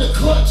through in the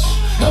clutch,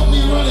 help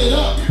me run it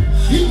up.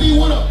 Hit me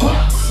with a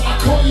box, I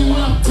call you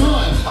when I'm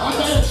done. I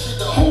got that shit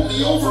to hold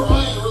me over,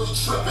 I ain't really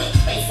tripping.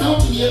 Ain't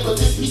found me yet, but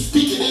this me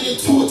speaking it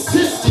into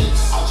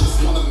existence. I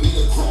just wanna meet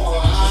a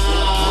grower.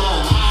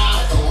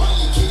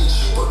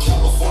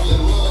 California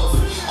love.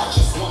 I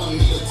just wanna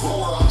meet a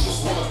grower, I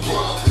just wanna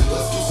plug.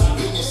 Let's do some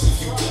business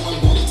if you doing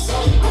what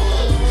excited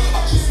blood.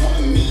 I just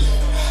wanna meet,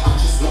 I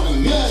just wanna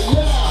meet,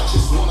 I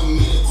just wanna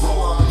meet a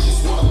grower, I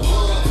just wanna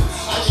plug.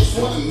 I just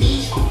wanna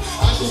meet,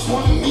 I just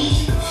wanna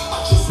meet, I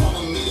just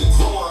wanna meet a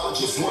grower, I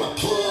just wanna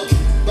plug.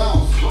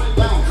 Bounce,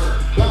 bounce,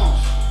 bounce,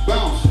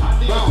 bounce,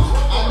 bounce.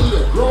 I need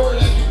a grower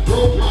that can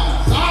grow my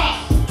side.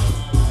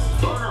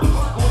 Burner,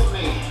 fuck with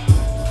me.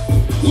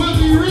 We'll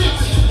be rich.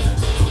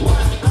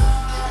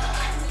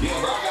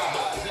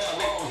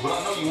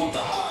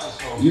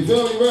 You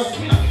feel me, bro? I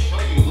mean, I can show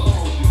you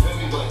lows, you feel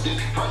me? But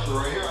this pressure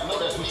right here, I know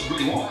that's what you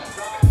really want.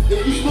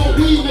 If you smoke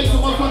weed, make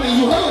some motherfucker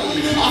you heard.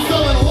 I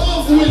fell in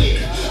love with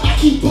it. I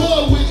keep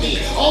bud with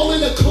me. All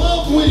in the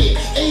club with it.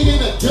 Ain't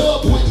in a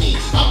dub with me.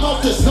 I'm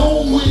out the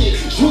zone with it.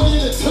 Join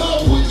in the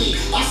tub with me.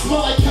 I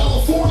smell like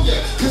California,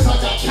 cause I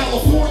got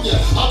California.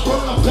 I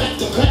burn them back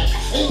to back.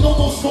 Ain't no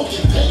more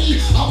smoking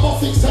petty. I'm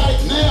off exotic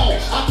now.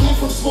 I came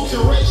from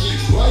smoking Reggie.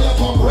 Right up,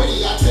 I'm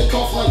ready. I take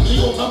off like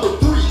Leo number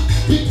 3.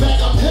 Big bag,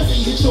 I'm heavy,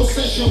 hit your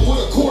session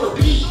with a quarter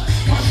beat.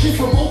 My shit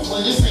from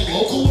Oakland, this ain't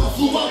local, I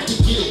flew out to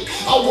get it.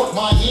 I work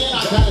my hand,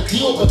 I got a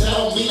deal, but that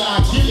don't mean I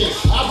get it.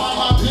 I mind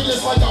my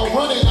business like I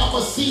run it, I'm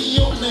a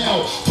CEO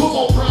now. Put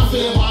more profit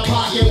in my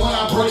pocket when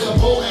I break a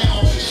bow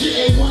down. Shit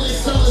ain't when it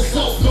sell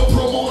itself, no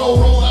promo, no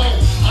rollout.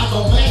 I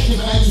go massive,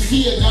 now you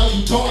see it, now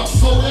you don't, I'm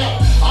sold out.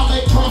 I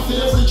make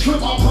profit every trip,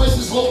 my price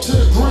is low to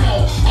the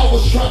ground. I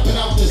was trapping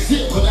out the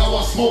zip, but now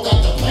I smoke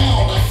out the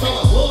pound. I fell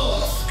in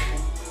love.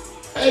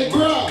 Hey,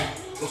 bro.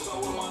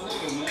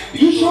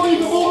 You sure you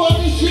can move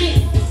on this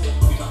shit?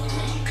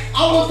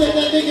 I looked at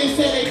that nigga and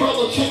said, hey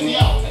brother, check me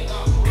out.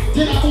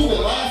 Did I move it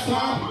last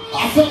time?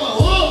 I fell in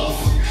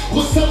love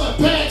with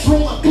selling bags,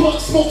 rolling blood,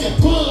 smoking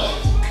bud.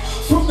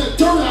 From the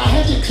dirt, I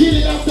had to get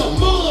it out the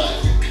mud.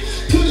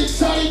 Good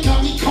excited,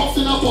 got me coughing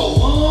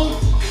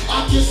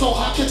so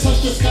I could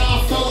touch the sky,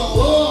 I fell in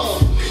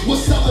love.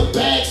 Was selling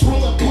bags,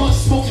 rolling blunts,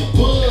 smoking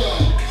bud.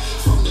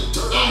 From the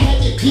dirt, I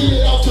had to get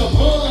it out the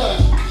mud.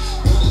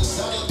 But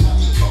excited got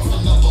me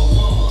coughing up a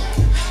lung.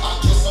 I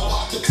guess so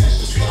I could touch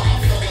the sky,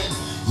 I fell in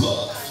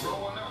love.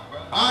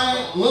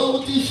 I love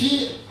with this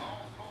shit.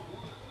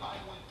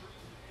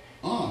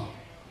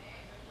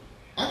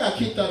 I got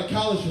kicked out of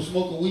college for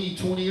smoking weed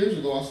 20 years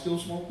ago. I still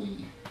smoke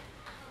weed.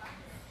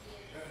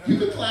 You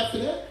can clap for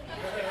that.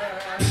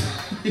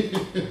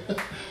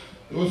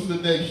 What's the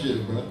next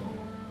shit, bro?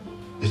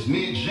 It's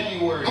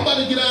mid-January. I'm about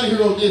to get out of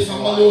here on this.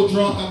 I'm a little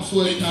drunk. I'm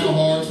sweating kind of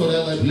hard, so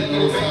that lets me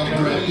know it's time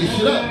to wrap this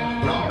shit up.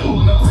 But I'm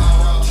pulling up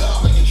around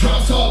town, making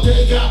drops all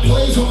day. Got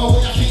plays on my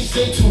way. I can't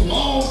stay too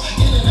long.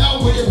 In and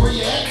out with it, where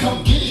you at?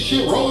 Come get it.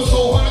 Shit rolling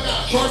so hard, I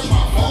gotta charge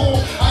my phone.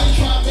 I ain't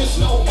trying to miss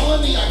no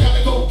money. I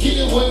gotta go get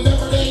it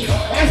whenever they.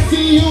 I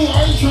see you.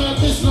 I ain't trying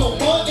to miss no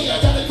money. I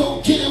gotta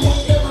go get it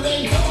whenever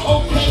they.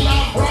 Okay,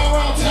 I'm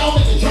around town,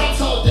 making drops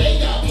all day.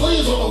 Got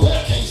plays on the way.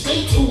 I can't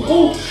stay too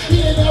long.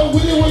 In and out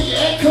with it, where you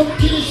at? Come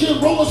get it.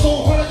 Shit rolling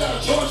so hard, I gotta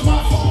charge my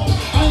phone.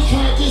 I ain't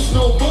trying to miss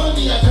no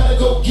money. I gotta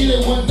go get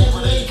it whenever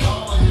they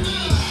calling me.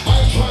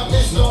 I ain't trying to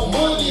miss no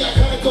money. I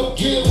gotta go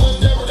get it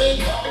whenever they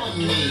calling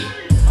me.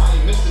 I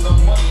ain't missing no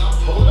money. I'm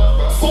pulling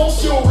up. Phone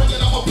still ringing.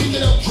 I'ma pick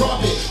it up,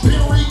 drop it.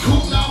 Been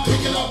recouped, now I'm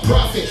picking up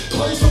profit.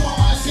 Plays on my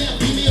mind saying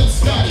beat me up,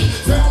 Scotty.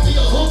 Found me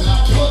a hook, now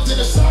I'm plugged in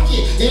the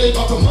socket. It ain't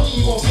about the money,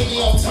 you gon' take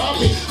me off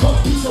topic. Cut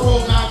a piece of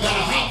roll, now I got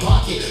a hot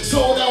pocket.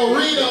 Sold out,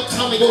 read up,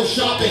 time to go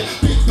shopping.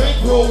 Big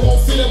bankroll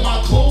won't fit in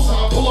my clothes.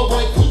 I pull up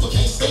right quick, but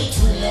can't stay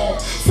too long.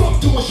 Fuck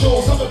doing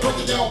shows, I've been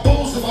breaking down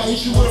bowls. If I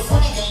hit you with a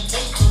front, you can't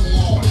take too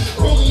long.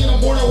 Early in the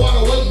morning, wide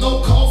awake,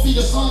 no coffee.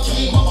 The sun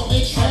came up, I'm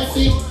in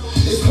traffic.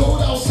 It's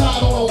cold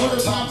outside on a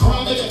wintertime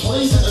crime, making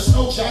plays in the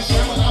snow, Josh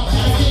Allen, I'm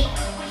having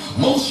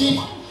motion.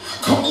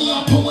 Coney,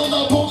 I'm pulling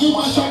up on you,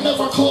 my shop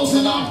never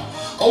closing, I'm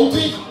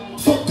open.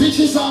 For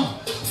bitches, I'm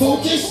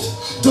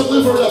focused.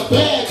 Deliver the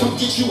bag, come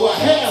get you a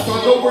half.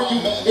 I know where you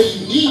at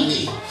if you need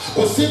me.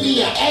 Or send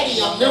me an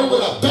Addy, I'm there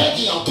with a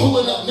baggie. I'm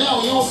pulling up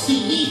now, you don't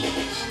see me.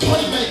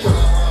 Playmaker,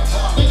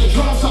 making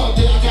drops all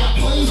day. I got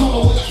plays on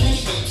the way, I can't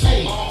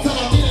stay. Till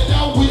I get it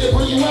out with it,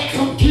 where you at,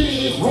 come get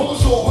it. It's rolling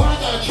so hard,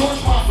 I gotta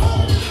charge my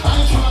phone.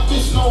 I ain't trying to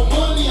miss no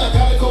money, I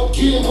gotta go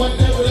get it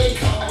whenever they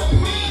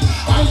calling me.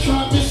 I ain't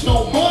trying to miss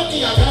no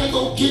money, I gotta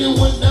go get it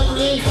whenever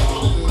they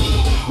calling me.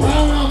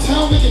 Round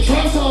town, making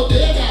drops all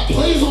day. I got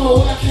plays on the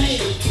way, I can't.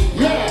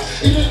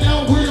 Yeah, in and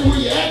out, where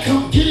you at?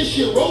 Come get it,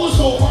 shit rolling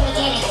so hard, I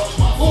gotta.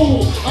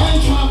 Ooh, I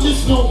ain't trying to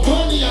miss no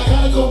money, I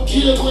gotta go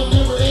get it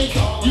whenever they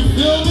call. You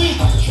feel me?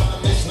 I ain't trying to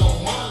miss no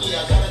money,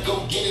 I gotta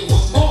go get it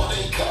whenever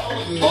they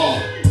calling me. I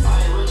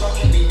ain't rich, I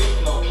can't be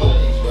making no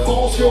plays, bro.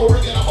 Phone still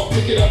ringing, I'ma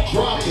pick it up,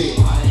 drop it.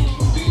 I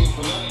ain't being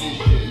for none of this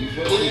shit, you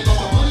feel me? It ain't about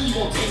the money, you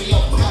gon' take me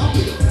up, drop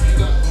it. You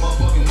got some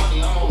motherfucking money,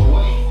 I'm on the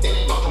way. It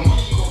ain't about the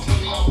money, you gon'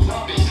 take me up,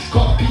 drop it.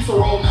 Caught a piece of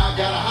roll, now I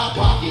got a hot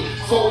pocket.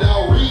 Sold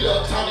out, read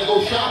up, time to go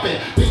shopping.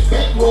 Big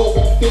bankroll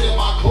won't fit in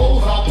my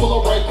clothes, I'll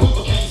pull up right quick,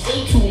 but can't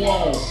stay too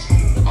long.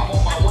 I'm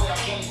on my way, I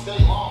can't stay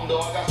long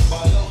though. I got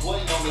somebody else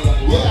waiting on me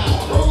like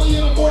yeah. Early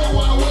in the morning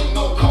while I wait,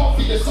 no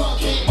coffee. The sun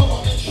came up,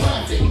 I'm in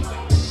traffic.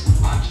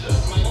 I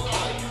just made a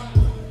play.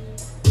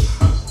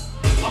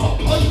 I'm a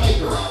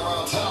playmaker.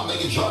 Around town,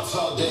 making drops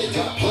all day.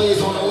 Got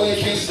plays on the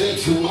way, can't stay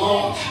too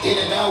long. In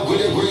and out with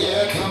it, where you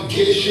at? Come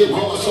get it. Shit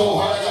rolling so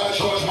hard, I gotta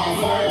charge my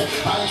phone.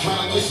 I ain't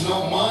trying to miss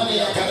no money.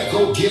 I gotta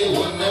go get it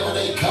whenever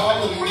they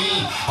calling me.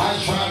 I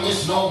ain't trying to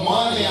miss no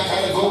money. I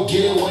gotta go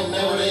get it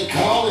whenever they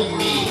calling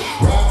me.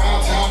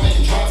 Around town,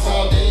 making drops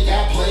all day.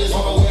 Got plays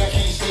on the way, I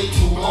can't stay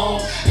too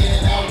long. In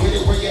and out with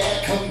it, where you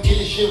at? Come get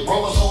it. Shit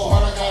rolling so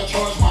hard, I gotta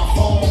charge my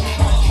phone.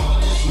 I ain't trying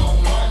to miss no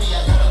money.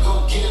 I gotta go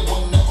get it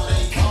whenever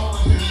they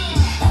calling me.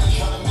 I ain't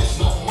trying to miss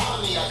no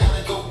money. I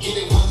gotta go get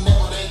it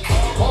whenever they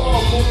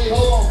calling me.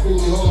 Hold on,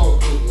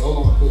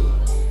 Cooley.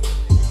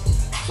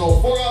 So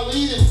before I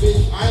leave this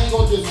bitch, I ain't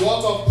gonna just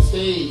walk off the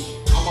stage.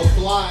 I'ma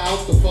fly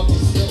out the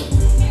fucking ceiling.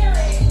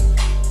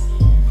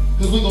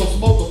 Cause we gonna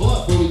smoke a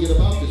blunt before we get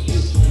about this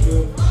bitch.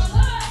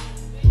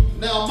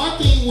 Now my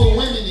thing with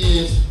women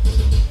is,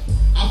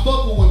 I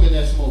fuck with women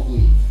that smoke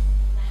weed.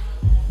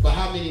 But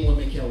how many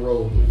women can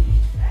roll weed?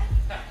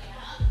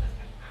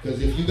 Cause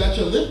if you got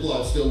your lip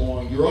gloss still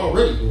on, you're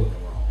already doing it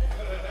wrong.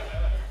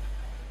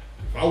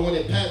 If I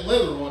wanted patent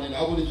leather on it,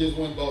 I would've just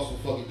went and bought some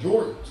fucking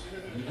Jordans.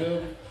 You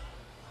feel me?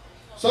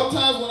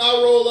 Sometimes when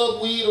I roll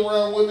up weed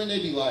around women, they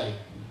be like,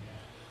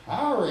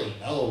 I already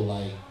know,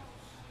 like,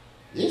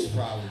 it's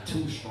probably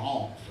too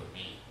strong for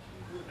me.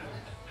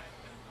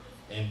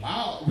 And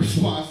my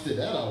response to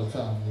that all the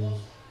time is,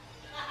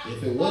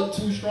 if it wasn't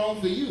too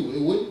strong for you,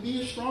 it wouldn't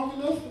be strong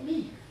enough for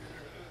me.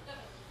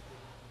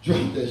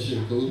 Drop that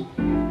shit, dude.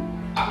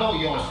 I know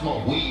you don't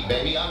smoke weed,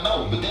 baby, I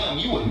know, but damn,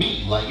 you and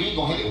me, like, you ain't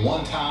gonna hit it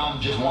one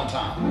time, just one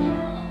time.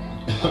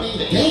 I mean,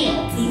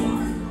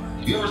 damn.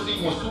 You ever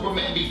seen when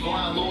Superman be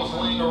flying Lois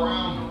Lane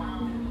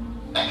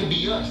around? That could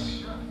be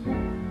us.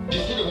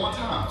 Just hit it one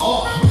time.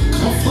 Oh,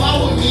 come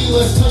fly with me,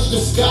 let's touch the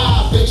sky.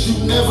 I bet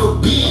you never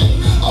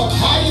been. Up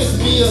high as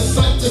me, a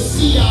sight to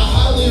see, I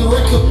highly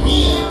recommend.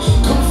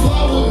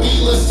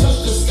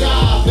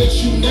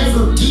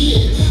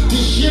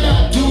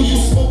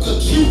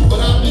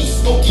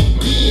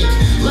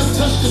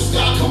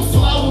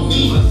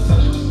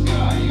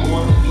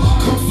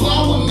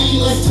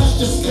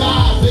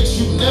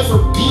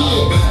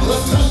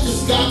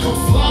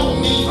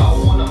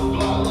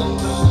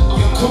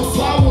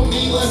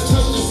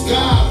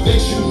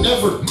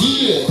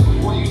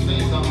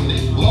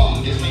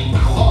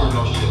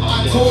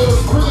 told her,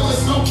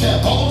 frivolous, no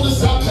cap, all on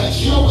this iPad.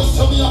 She always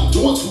tell me I'm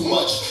doing too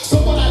much. So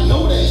when I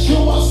know that, she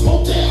don't wanna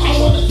smoke that.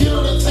 I wanna get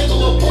her to take a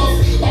little puff.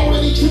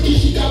 Already drinking,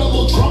 she got a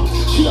little drunk.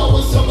 She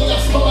always tell me I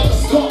smell like a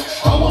skunk.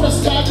 I wanna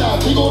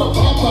skydive, we go to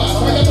Popeyes.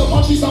 I got the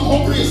munchies, I'm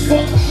hungry as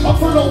fuck. I'm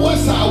from the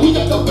west side, we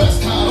got the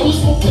best kind. Only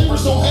smoke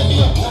papers, don't hand me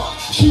a blunt.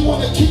 She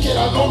wanna kick it,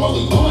 I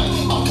normally blunt.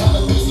 I'm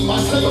kinda busy, my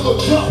cellular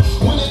jump.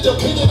 When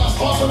independent, I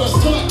sponsor the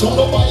stunt. Don't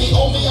nobody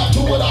owe me, I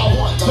do what I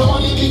want. The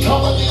money be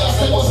calling me, I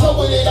say what's up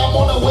with it. I'm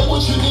on the way,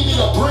 what you need me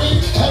to bring?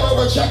 Head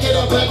over, jacket,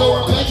 a bag or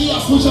a baggie. I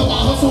switch up my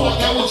hustle, I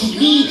got what you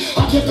need.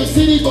 I kept it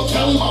city, but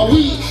Cali my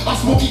weed. I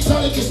smoke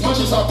exotic as much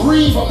as I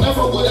breathe. I'm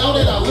never without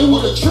it, I live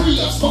with a tree.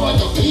 I smell like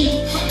a bee.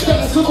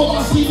 Got a slip on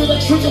my sleeve and a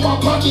trick in my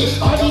pocket.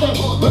 I need a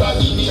book, but I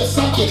need me a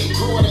socket.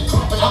 Growing and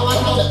cropping, I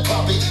like how that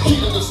copy.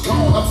 Keeping this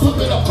gone, I'm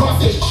flipping a profit.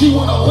 She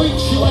wanna link,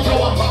 she like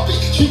how I pop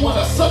it. She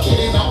wanna suck it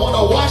and I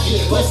wanna watch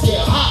it. Let's get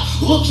hot,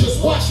 look,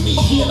 just watch me.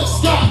 She in the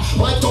sky,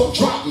 like don't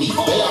drop me. Babe,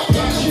 I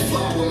got you,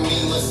 fly with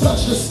me. Let's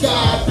touch the sky,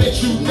 I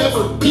bet you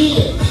never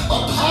been.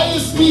 Up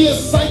highest be a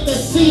sight to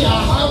see, I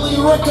highly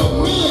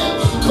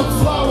recommend. Come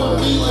fly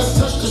with me, let's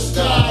touch the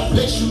sky, I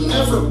bet you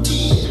never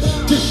did.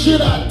 This shit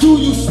I do,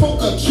 you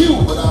smoke a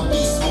Q, but I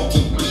be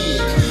smoking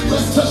big.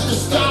 Let's touch the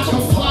sky,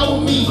 come fly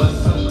with me.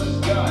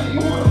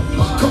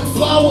 Come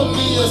fly with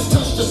me, let's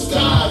touch the sky,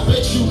 I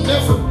bet you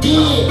never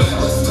did.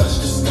 Let's touch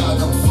the sky,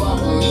 come fly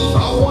with me.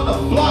 I wanna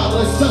fly,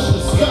 let's touch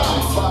the sky.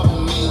 Come fly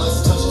with me,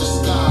 let's touch the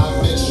sky,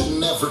 I bet you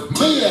never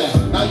did.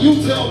 Yeah, now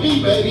you tell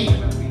me, baby,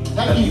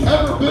 have you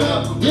ever been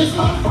up this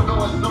high?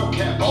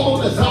 All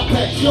on this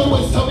iPad, she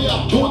always tell me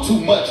I'm doing too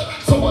much.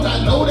 So when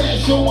I know that,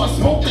 she don't want to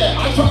smoke that.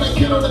 I try to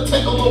get her to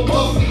take a little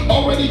puff.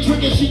 Already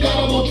drinking, she got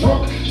a little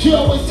drunk. She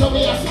always tell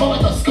me I smell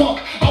like a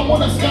skunk. I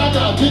wanna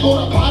skydive, we go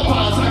to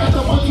Popeyes. I got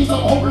the monkeys,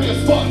 I'm hungry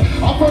as fuck.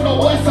 I'm from the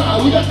west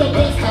side, we got the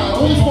best kind.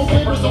 Only smoke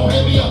papers, don't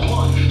hand me a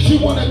blunt. She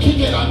wanna kick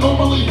it, I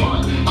normally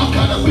run. I'm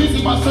kinda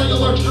busy, my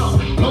cellular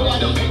jump.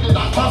 Nobody think that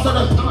I sponsor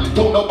the stunt.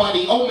 Don't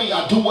nobody owe me,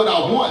 I do what I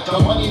want. The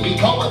money be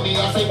calling me,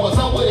 I say what's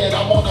up with it.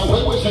 I'm on the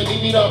way, what you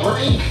need me to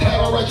bring? Head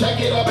or a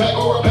jacket, a bag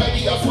or a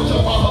baggie. I switch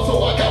up my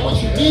hustle, I got what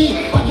you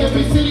need. I can't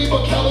be city,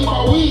 but Cali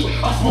my weed.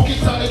 I smoke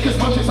exotic as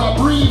much as I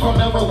breathe. I'm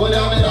never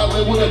without it, I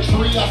live with a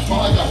tree. I smell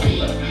like a bee.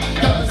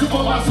 Got a zip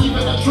on my sleeve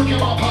and a trick in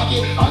my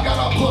pocket. I got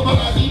a plug, but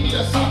I need me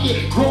to sock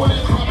it. Growing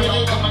and cropping,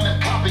 ain't coming to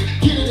pop it.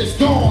 Get it, it's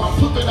gone, I'm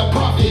flipping a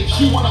profit.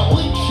 She wanna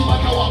link, she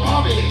like how I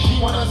pop it. She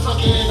wanna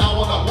suck it and I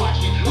wanna watch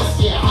it. Let's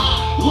get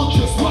high, look,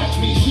 just watch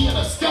me. She in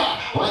the sky,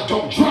 like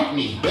don't drop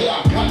me. Babe,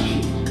 I got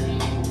you.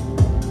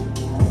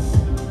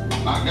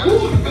 I got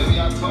you, baby.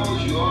 I told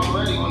you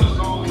already when the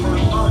song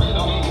first started.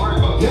 Don't even worry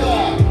about that.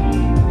 Yeah.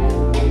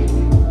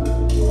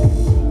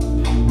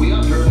 We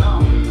up here now.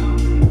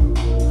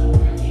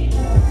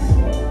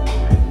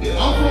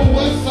 Yeah. I'm from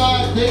West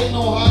Side, Dayton,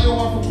 Ohio.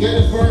 I'm from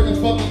Gettysburg and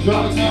fucking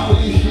Johnstown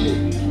with this shit.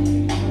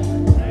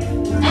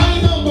 I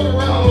ain't nothing but a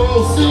regular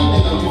old city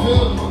nigga, you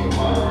feel me?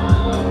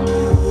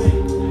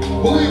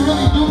 But we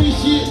really do this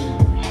shit.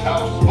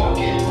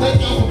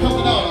 Thank y'all for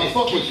coming out. I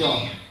fuck with y'all.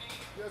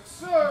 Yes,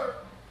 sir.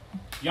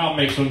 Y'all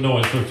make some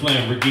noise for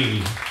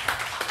FLAMBORGHINI.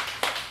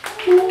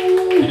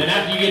 And then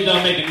after you get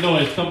done making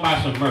noise, come buy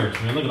some merch,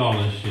 man. Look at all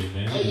this shit,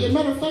 man. Hey, as a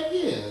matter of fact,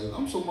 yeah.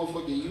 I'm so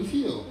motherfucking you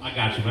feel. I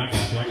got you, man. I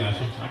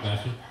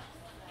got you.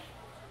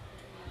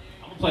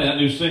 I'm gonna play that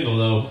new single,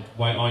 though,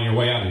 on your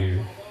way out of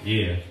here.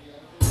 Yeah.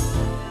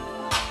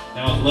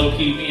 That was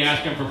low-key me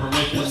asking for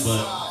permission,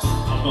 but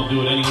I'm gonna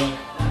do it anyway.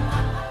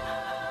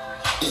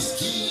 It's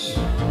key.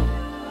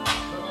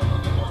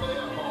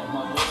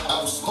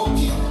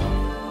 Outspoken.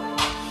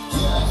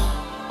 Yeah.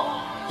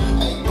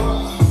 Hey,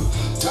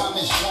 bruh. Time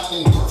is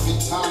shining,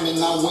 perfect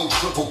timing. I went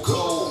triple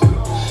gold.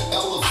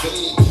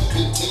 Elevated,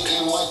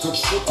 levitating like a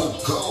triple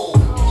gold.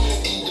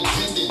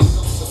 Independent,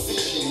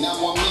 self-sufficient. Now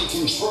I'm in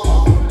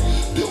control.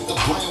 Built the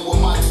brand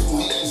with my 2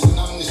 hands, and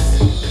I'm the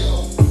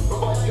CEO.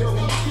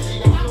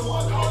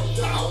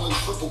 I went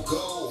triple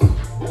gold.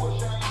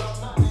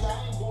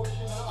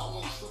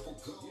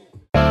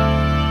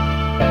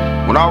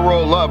 When I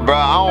roll up, bro,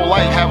 I don't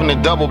like having to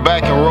double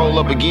back and roll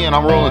up again.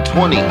 I'm rolling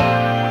 20.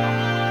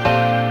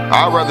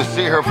 I'd rather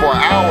sit here for an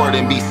hour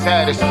than be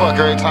sad as fuck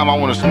every time I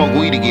want to smoke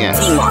weed again.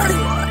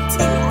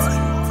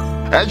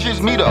 That's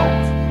just me, though.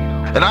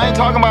 And I ain't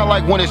talking about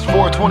like when it's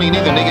 420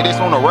 neither, nigga. This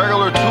on a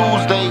regular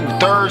Tuesday,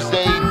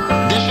 Thursday.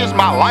 This just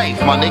my life,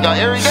 my nigga,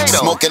 every day,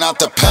 though. Smoking out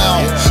the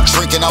pound,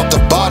 drinking out the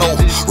bottle.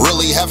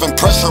 Really having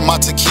pressure, my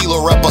tequila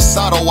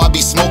reposado. I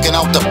be smoking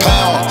out the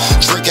pound,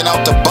 drinking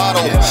out the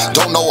bottle.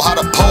 Don't know how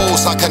to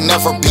pose, I can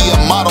never be a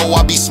model.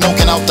 I be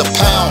smoking out the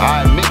pound.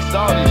 I mix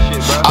all this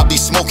shit, bro. I be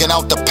smoking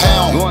out the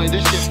pound.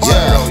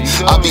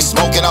 Yeah, I be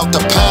smoking out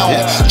the pound,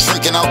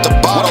 drinking out the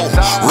bottle.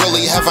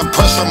 Really having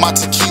pressure, my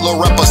tequila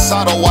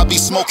reposado, I be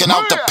smoking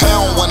out the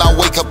pound when I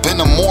wake up in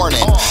the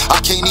morning. I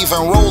can't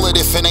even roll it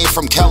if it ain't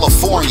from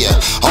California.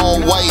 All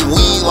white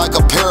weed like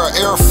a pair of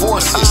Air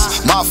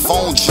Forces. My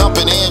phone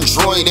jumping,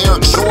 Android Air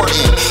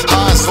Jordan.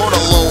 Highs or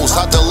the lows,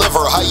 I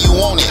deliver how you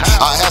want it.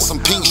 I had some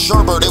pink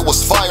sherbet, it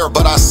was fire,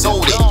 but I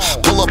sold it.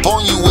 Pull up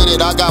on you with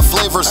it, I got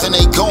flavors and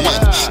they going.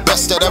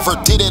 Best that ever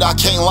did it, I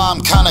can't lie,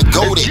 I'm kinda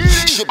goated.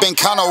 Shit been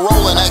kinda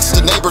rolling, ask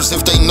the neighbors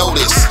if they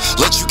notice.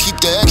 Let you keep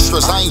the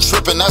extras, I ain't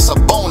tripping, that's a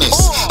bonus.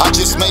 I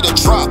just made a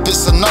drop,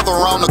 it's another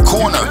around the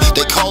corner.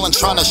 They callin'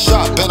 trying to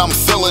shop, and I'm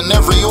filling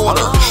every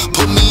order.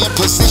 Put me in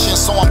position,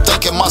 so I'm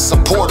thanking my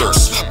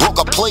supporters. Broke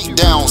a plate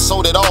down,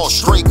 sold it all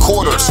straight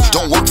quarters.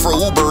 Don't work for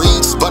Uber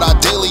Eats, but I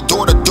daily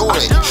door to door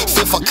it.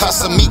 Fifth of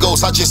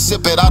Casamigos, I just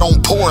sip it, I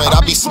don't pour it.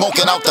 I be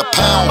smoking out the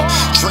pound,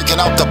 drinking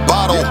out the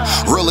bottle.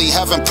 Really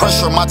having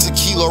pressure, my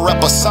tequila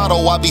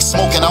reposado. I be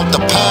smoking out the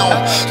pound,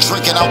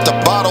 drinking out the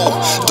bottle.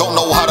 Don't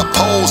know how to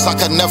pose, I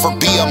could never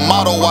be a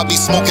model. I be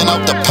smoking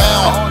out the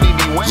pound.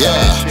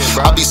 Yeah,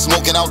 I be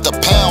smoking out the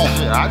pound.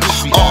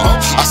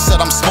 I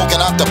said I'm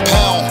smoking out the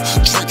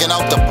pound, drinking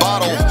out the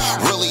bottle.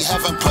 Really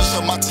having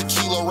pressure, my tequila